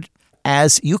word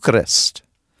as Eucharist.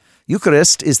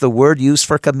 Eucharist is the word used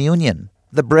for communion,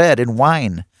 the bread and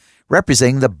wine,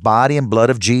 representing the body and blood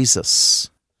of Jesus.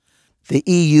 The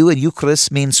EU in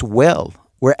Eucharist means well,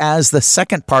 whereas the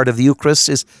second part of the Eucharist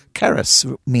is charis,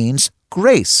 means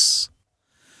grace.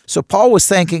 So Paul was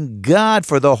thanking God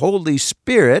for the Holy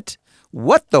Spirit,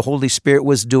 what the Holy Spirit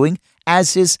was doing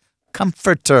as his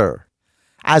comforter,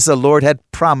 as the Lord had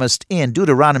promised in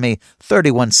Deuteronomy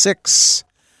 31:6.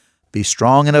 "Be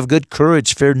strong and of good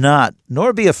courage, fear not,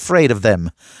 nor be afraid of them.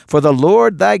 For the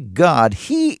Lord thy God,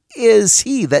 he is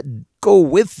he that go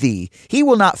with thee. He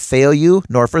will not fail you,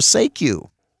 nor forsake you."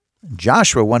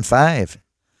 Joshua 1:5,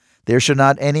 "There shall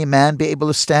not any man be able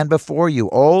to stand before you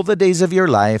all the days of your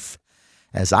life.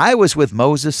 As I was with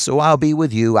Moses, so I'll be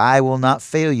with you. I will not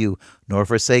fail you, nor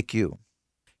forsake you."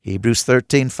 Hebrews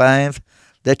 13:5,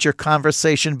 Let your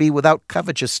conversation be without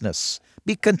covetousness.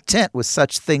 Be content with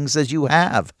such things as you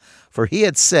have. For he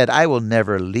had said, I will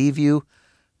never leave you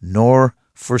nor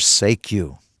forsake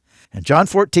you. And John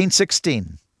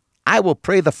 14:16, I will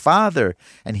pray the Father,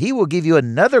 and he will give you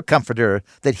another comforter,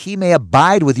 that he may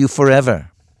abide with you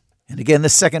forever. And again, the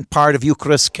second part of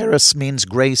Eucharist, charis, means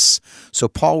grace. So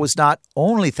Paul was not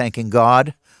only thanking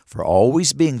God for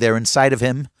always being there inside of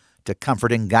him to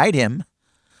comfort and guide him,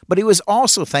 but he was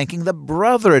also thanking the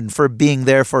brethren for being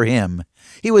there for him.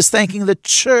 He was thanking the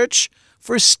church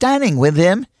for standing with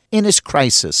him in his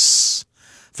crisis.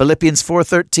 Philippians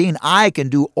 4:13, I can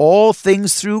do all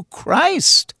things through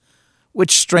Christ,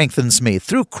 which strengthens me.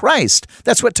 Through Christ.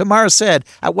 That's what Tamara said.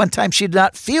 At one time, she did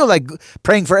not feel like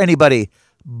praying for anybody.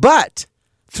 But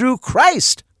through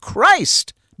Christ,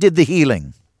 Christ did the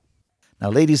healing. Now,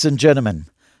 ladies and gentlemen,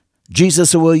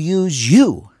 Jesus will use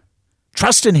you.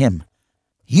 Trust in him.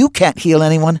 You can't heal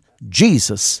anyone.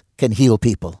 Jesus can heal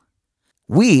people.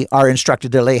 We are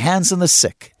instructed to lay hands on the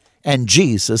sick, and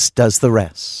Jesus does the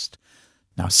rest.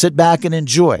 Now sit back and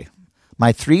enjoy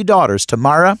my 3 daughters,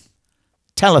 Tamara,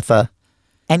 Talitha,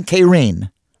 and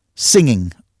Kaireen,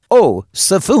 singing, O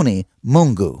Sifuni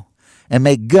Mungu. And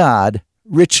may God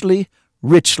richly,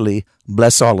 richly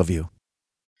bless all of you.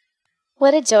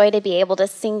 What a joy to be able to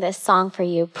sing this song for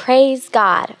you. Praise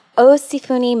God. O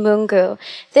Sifuni Mungu.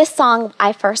 This song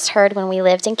I first heard when we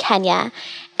lived in Kenya,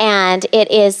 and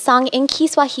it is sung in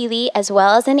Kiswahili as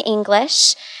well as in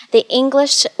English. The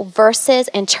English verses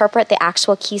interpret the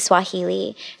actual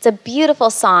Kiswahili. It's a beautiful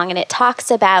song, and it talks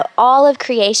about all of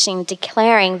creation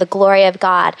declaring the glory of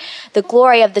God, the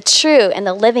glory of the true and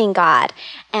the living God.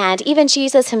 And even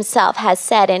Jesus himself has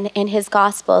said in his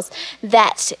Gospels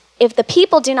that if the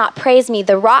people do not praise me,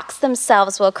 the rocks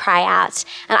themselves will cry out.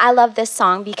 And I love this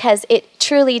song because it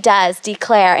truly does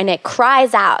declare and it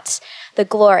cries out the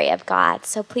glory of God.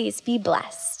 So please be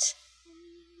blessed.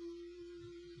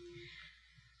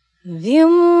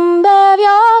 Viumbe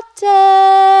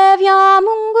vyote vya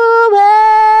Mungu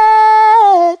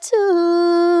wetu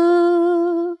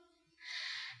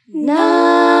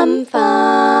na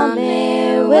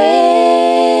mfalme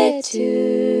wetu.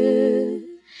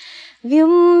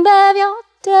 Viumbe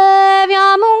vyote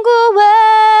vya Mungu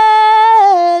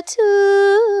wetu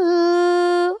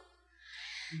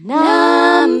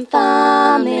na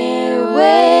mfalme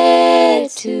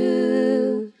wetu.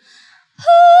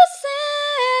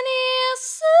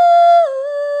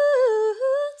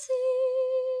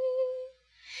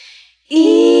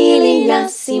 Ili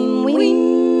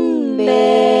nasimwimbe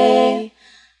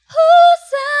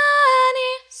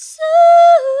husani suti,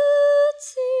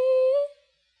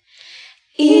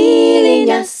 ili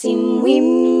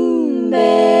nasimwimbe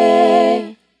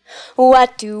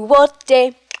watu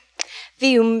wote,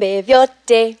 viumbe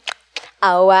vyote,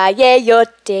 awaye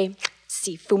yote,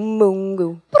 sifu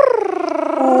Mungu.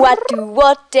 Watu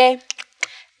wote,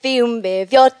 viumbe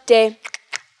vyote,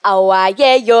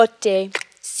 awaye yote,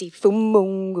 sifu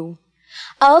Mungu.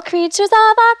 All creatures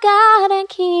of our God and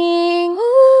King,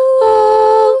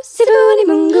 ooh, sifuni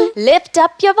Mungu. Lift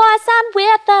up your voice and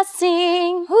with us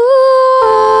sing,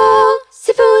 ooh,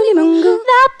 sifuni Mungu.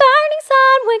 The burning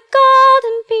sun with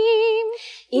golden beam,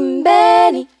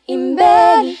 imbeni,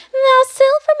 imbeni. The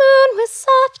silver moon with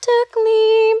softer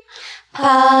gleam,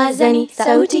 pazeni,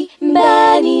 sauti,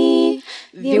 mbeni.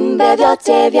 Viumbe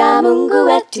vyote vya Mungu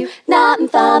wetu na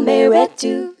mfalme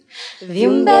wetu.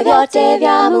 Viumbe vyote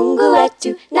vya Mungu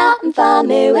wetu na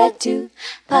mfalme wetu,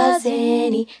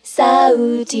 pazeni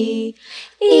sauti,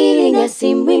 ili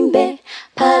nasimwimbe.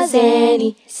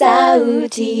 Pazeni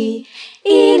sauti,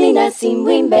 ili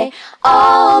nasimwimbe.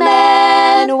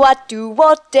 Amen. Watu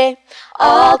wote,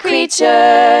 all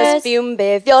creatures,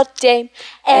 viumbe vyote,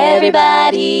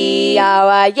 everybody,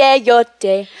 awaye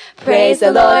yote, praise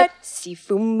the Lord,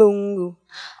 sifu Mungu.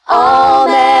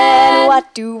 Amen.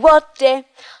 Watu wote,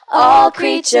 all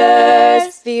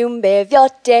creatures, viumbe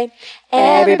vyote,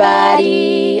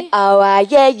 everybody,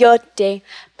 awaye yote,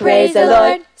 praise the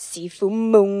Lord, sifu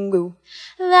Mungu.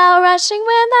 Thou rushing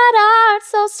wind that art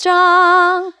so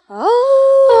strong,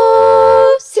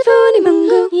 oh, sifuni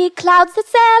Mungu. Ye clouds that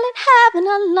sail in heaven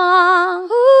along,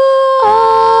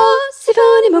 oh,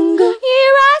 sifuni Mungu.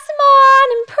 Ye rise and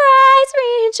mourn in praise,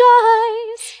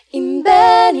 rejoice,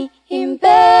 imbeni,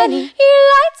 imbeni. Ye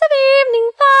lights of evening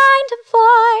find a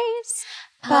voice,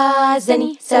 pazeni,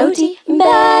 sauti,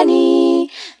 imbeni.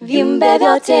 viumbe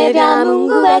vyote vya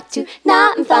Mungu wetu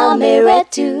na mfalme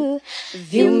wetu.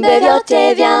 Viumbe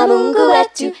vyote vya Mungu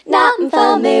wetu na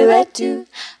mfalme wetu.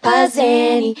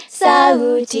 Pazeni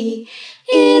sauti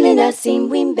ili nasi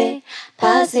mwimbe.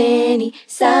 Pazeni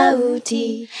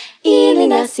sauti ili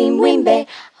nasi mwimbe.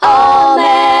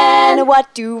 Amen.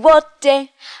 Watu wote,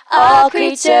 all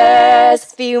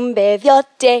creatures, viumbe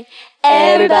vyote,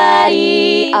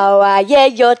 everybody,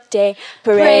 awaye yote,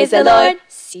 praise the Lord,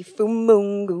 sifu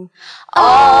Mungu.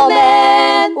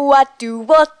 Amen. Watu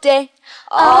wote,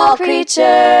 all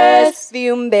creatures,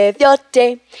 viumbe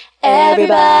vyote,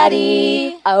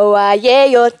 everybody,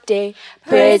 awaye yote,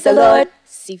 praise the Lord,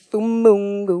 sifu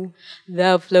Mungu.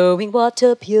 Thou flowing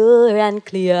water pure and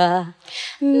clear,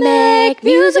 make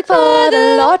music for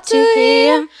the Lord to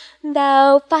hear.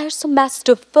 Thou fire so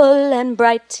masterful and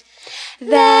bright,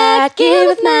 that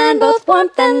giveth man both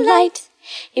warmth and light.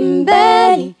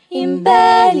 Imbeni,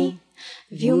 imbeni,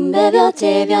 viumbe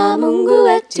vyote vya Mungu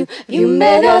wetu,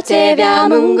 viumbe vyote vya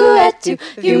Mungu wetu,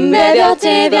 viumbe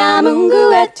vyote vya Mungu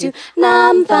wetu,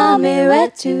 na mfalme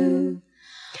wetu.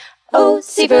 Oh,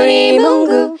 sifuni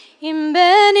Mungu,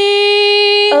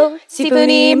 imbeni. Oh,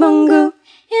 sifuni Mungu,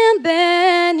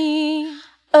 imbeni.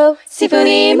 Oh,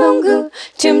 sifuni Mungu,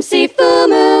 tumsifu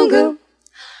Mungu.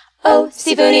 Oh,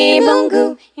 sifuni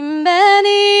Mungu,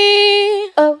 imbeni.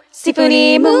 Oh,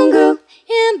 sifuni Mungu,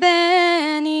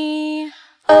 imbeni.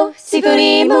 Oh,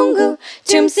 sifuni Mungu,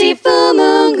 tumsifu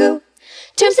Mungu.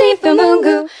 Tumsifu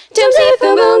Mungu,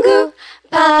 tumsifu Mungu.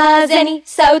 Pazeni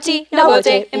sauti na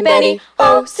wote imbeni.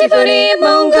 Oh, sifuni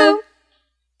Mungu.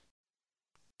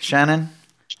 Shannon,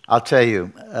 I'll tell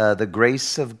you, the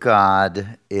grace of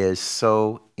God is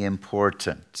so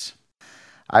important.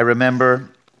 I remember,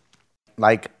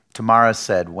 like Tamara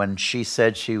said, when she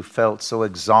said she felt so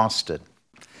exhausted,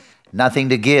 nothing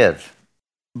to give,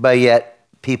 but yet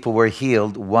people were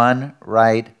healed one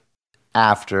right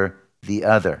after the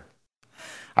other.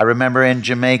 I remember in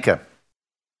Jamaica,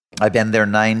 I've been there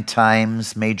 9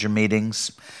 times, major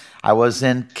meetings. I was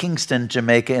in Kingston,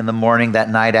 Jamaica in the morning that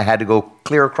night. I had to go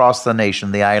clear across the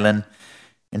nation, the island,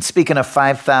 and speak in a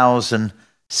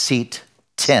 5,000-seat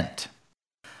tent.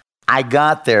 I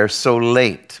got there so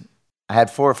late. I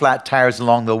had 4 flat tires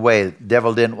along the way. The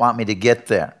devil didn't want me to get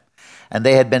there. And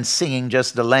they had been singing,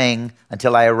 just delaying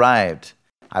until I arrived.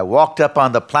 I walked up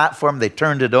on the platform. They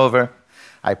turned it over.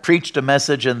 I preached a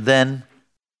message and then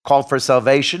called for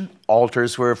salvation.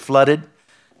 Altars were flooded.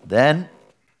 Then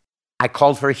I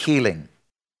called for healing.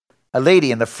 A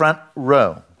lady in the front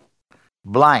row,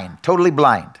 blind, totally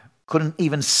blind, couldn't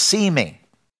even see me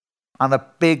on the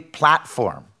big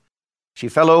platform. She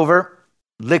fell over,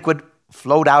 liquid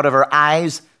flowed out of her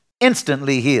eyes,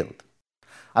 instantly healed.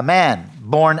 A man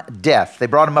born deaf, they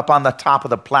brought him up on the top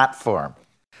of the platform,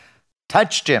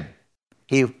 touched him.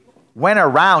 He went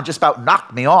around, just about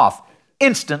knocked me off,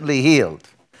 instantly healed.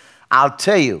 I'll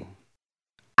tell you,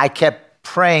 I kept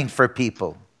praying for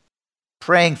people.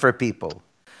 Praying for people.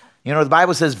 You know, the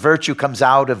Bible says virtue comes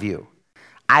out of you.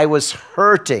 I was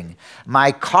hurting.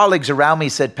 My colleagues around me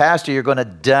said, Pastor, you're going to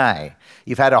die.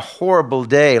 You've had a horrible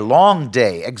day, long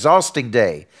day, exhausting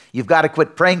day. You've got to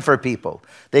quit praying for people.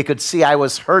 They could see I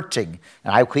was hurting.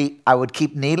 And I would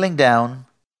keep kneeling down.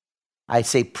 I'd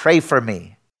say, pray for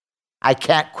me. I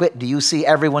can't quit. Do you see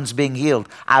everyone's being healed?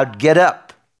 I'd get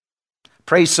up,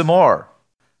 pray some more.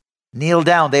 Kneel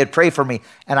down, they'd pray for me.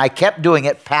 And I kept doing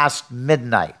it past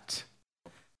midnight.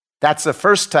 That's the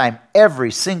first time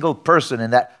every single person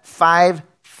in that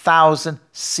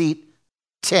 5,000-seat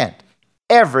tent,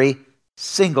 every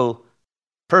single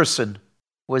person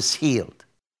was healed.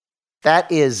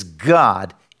 That is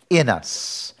God in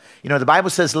us. You know, the Bible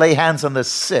says lay hands on the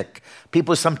sick.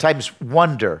 People sometimes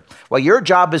wonder, well, your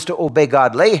job is to obey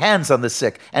God. Lay hands on the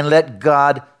sick and let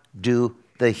God do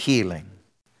the healing.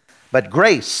 But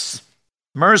grace,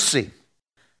 mercy,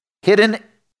 hidden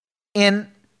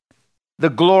in the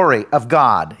glory of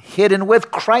God, hidden with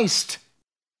Christ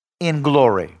in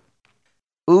glory.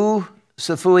 U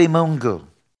sifui Mungu.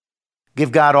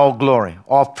 Give God all glory,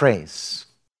 all praise.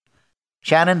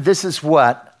 Shannon, this is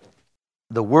what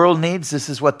the world needs. This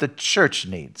is what the church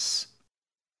needs.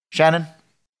 Shannon?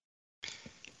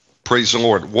 Praise the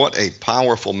Lord. What a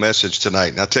powerful message tonight.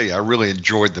 And I'll tell you, I really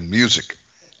enjoyed the music,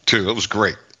 too. It was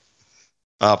great.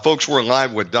 Folks, we're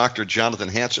live with Dr. Jonathan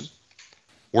Hanson,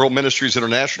 World Ministries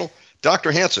International.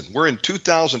 Dr. Hanson, we're in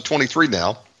 2023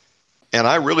 now, and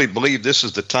I really believe this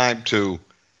is the time to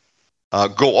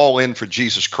go all in for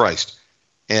Jesus Christ.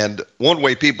 And one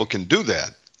way people can do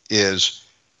that is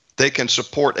they can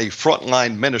support a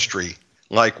frontline ministry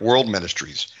like World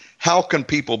Ministries. How can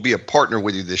people be a partner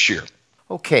with you this year?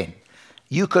 Okay.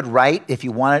 You could write, if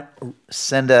you want to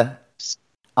send an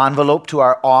envelope to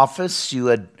our office, you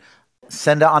would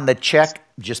send it on the check,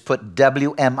 just put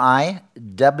WMI,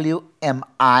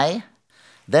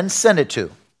 then send it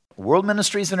to World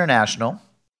Ministries International,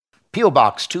 P.O.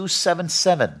 Box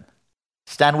 277,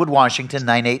 Stanwood, Washington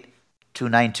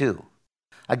 98292.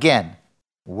 Again,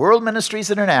 World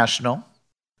Ministries International,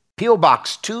 P.O.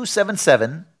 Box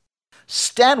 277,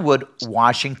 Stanwood,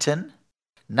 Washington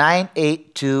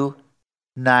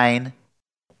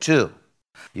 98292.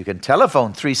 You can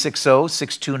telephone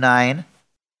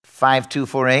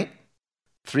 360-629-5248,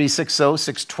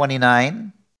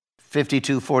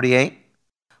 360-629-5248.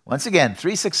 Once again,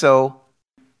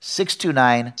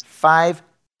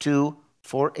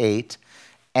 360-629-5248.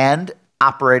 And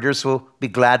operators will be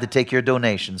glad to take your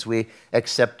donations. We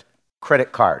accept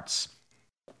credit cards.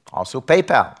 Also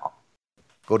PayPal.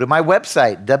 Go to my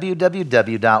website,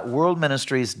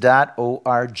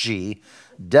 www.worldministries.org,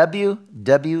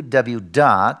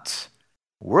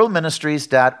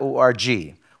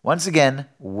 www.worldministries.org. Once again,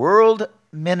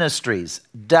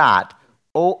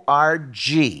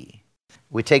 worldministries.org.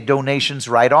 We take donations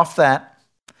right off that.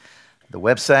 The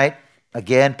website,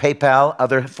 again, PayPal,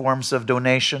 other forms of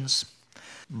donations.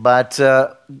 But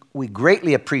we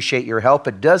greatly appreciate your help.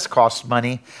 It does cost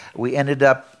money. We ended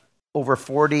up over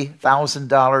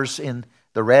 $40,000 in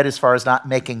the red as far as not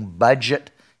making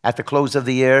budget at the close of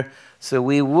the year. So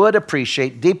we would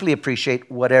deeply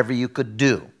appreciate whatever you could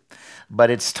do. But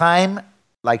it's time,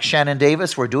 like Shannon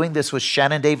Davis, we're doing this with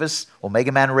Shannon Davis,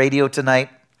 Omega Man Radio tonight,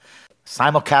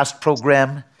 simulcast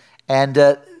program.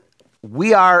 And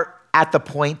we are at the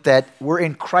point that we're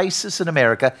in crisis in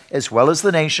America as well as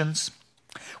the nations.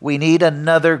 We need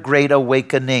another great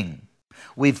awakening.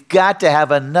 We've got to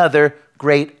have another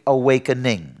great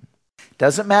awakening.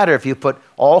 Doesn't matter if you put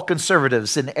all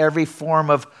conservatives in every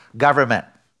form of government,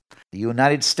 the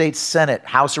United States Senate,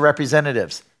 House of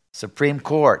Representatives, Supreme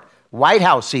Court, White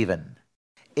House even.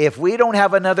 If we don't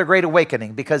have another great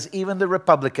awakening, because even the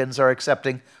Republicans are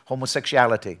accepting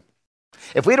homosexuality,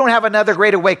 if we don't have another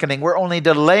great awakening, we're only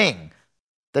delaying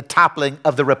the toppling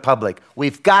of the republic.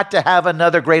 We've got to have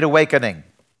another great awakening.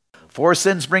 4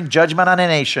 sins bring judgment on a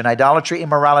nation: idolatry,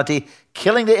 immorality,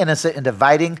 killing the innocent, and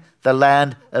dividing the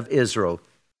land of Israel.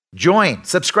 Join,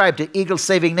 subscribe to Eagle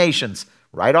Saving Nations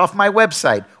right off my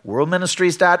website,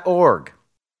 worldministries.org.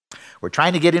 We're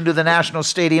trying to get into the national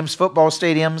stadiums, football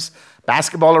stadiums,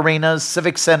 basketball arenas,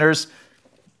 civic centers,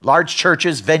 large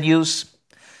churches, venues,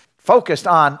 focused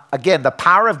on, again, the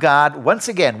power of God. Once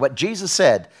again, what Jesus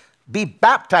said, be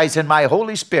baptized in my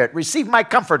Holy Spirit. Receive my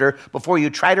comforter before you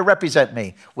try to represent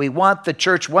me. We want the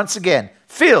church, once again,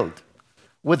 filled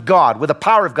with God, with the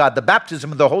power of God, the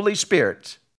baptism of the Holy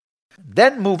Spirit.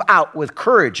 Then move out with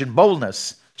courage and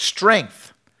boldness,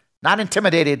 strength, not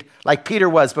intimidated like Peter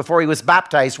was before he was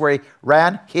baptized, where he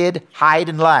ran, hid, hid,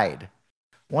 and lied.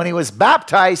 When he was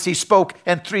baptized, he spoke,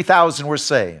 and 3,000 were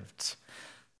saved.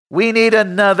 We need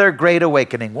another great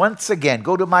awakening. Once again,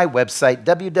 go to my website,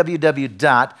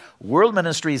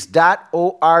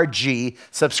 www.worldministries.org.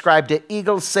 Subscribe to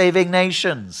Eagle Saving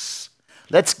Nations.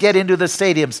 Let's get into the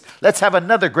stadiums. Let's have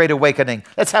another great awakening.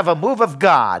 Let's have a move of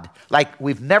God like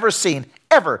we've never seen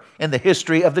ever in the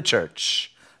history of the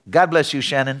church. God bless you,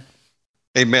 Shannon.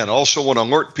 Amen. Also want to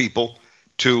alert people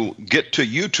to get to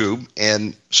YouTube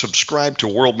and subscribe to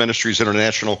World Ministries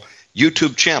International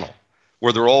YouTube channel,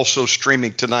 where they're also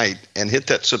streaming tonight, and hit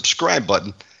that subscribe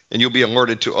button, and you'll be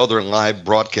alerted to other live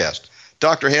broadcasts.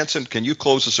 Dr. Hanson, can you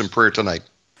close us in prayer tonight?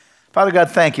 Father God,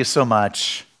 thank you so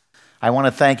much. I want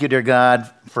to thank you, dear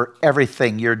God, for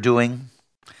everything you're doing.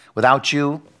 Without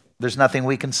you, there's nothing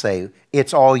we can say.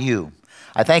 It's all you.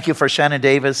 I thank you for Shannon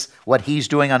Davis, what he's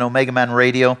doing on Omega Man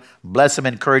Radio. Bless him,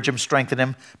 encourage him, strengthen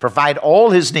him, provide all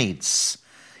his needs.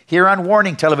 Here on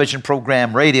Warning Television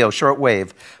Program, radio,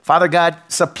 shortwave. Father God,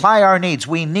 supply our needs.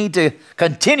 We need to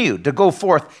continue to go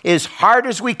forth as hard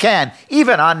as we can,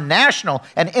 even on national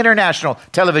and international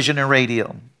television and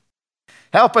radio.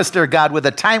 Help us, dear God, with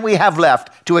the time we have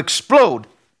left to explode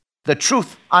the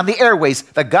truth on the airways,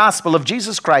 the gospel of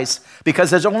Jesus Christ,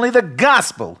 because there's only the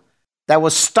gospel that will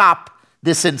stop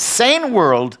this insane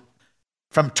world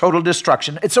from total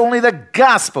destruction. It's only the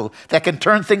gospel that can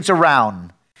turn things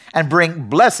around and bring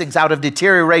blessings out of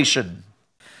deterioration.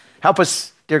 Help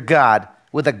us, dear God,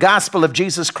 with the gospel of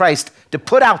Jesus Christ to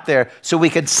put out there so we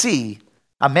can see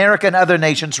America and other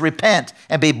nations repent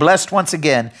and be blessed once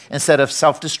again instead of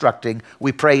self-destructing.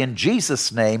 We pray in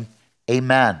Jesus' name,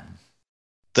 amen.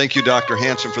 Thank you, Dr.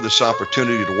 Hanson, for this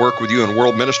opportunity to work with you in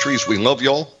World Ministries. We love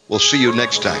y'all. We'll see you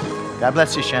next time. God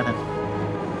bless you, Shannon.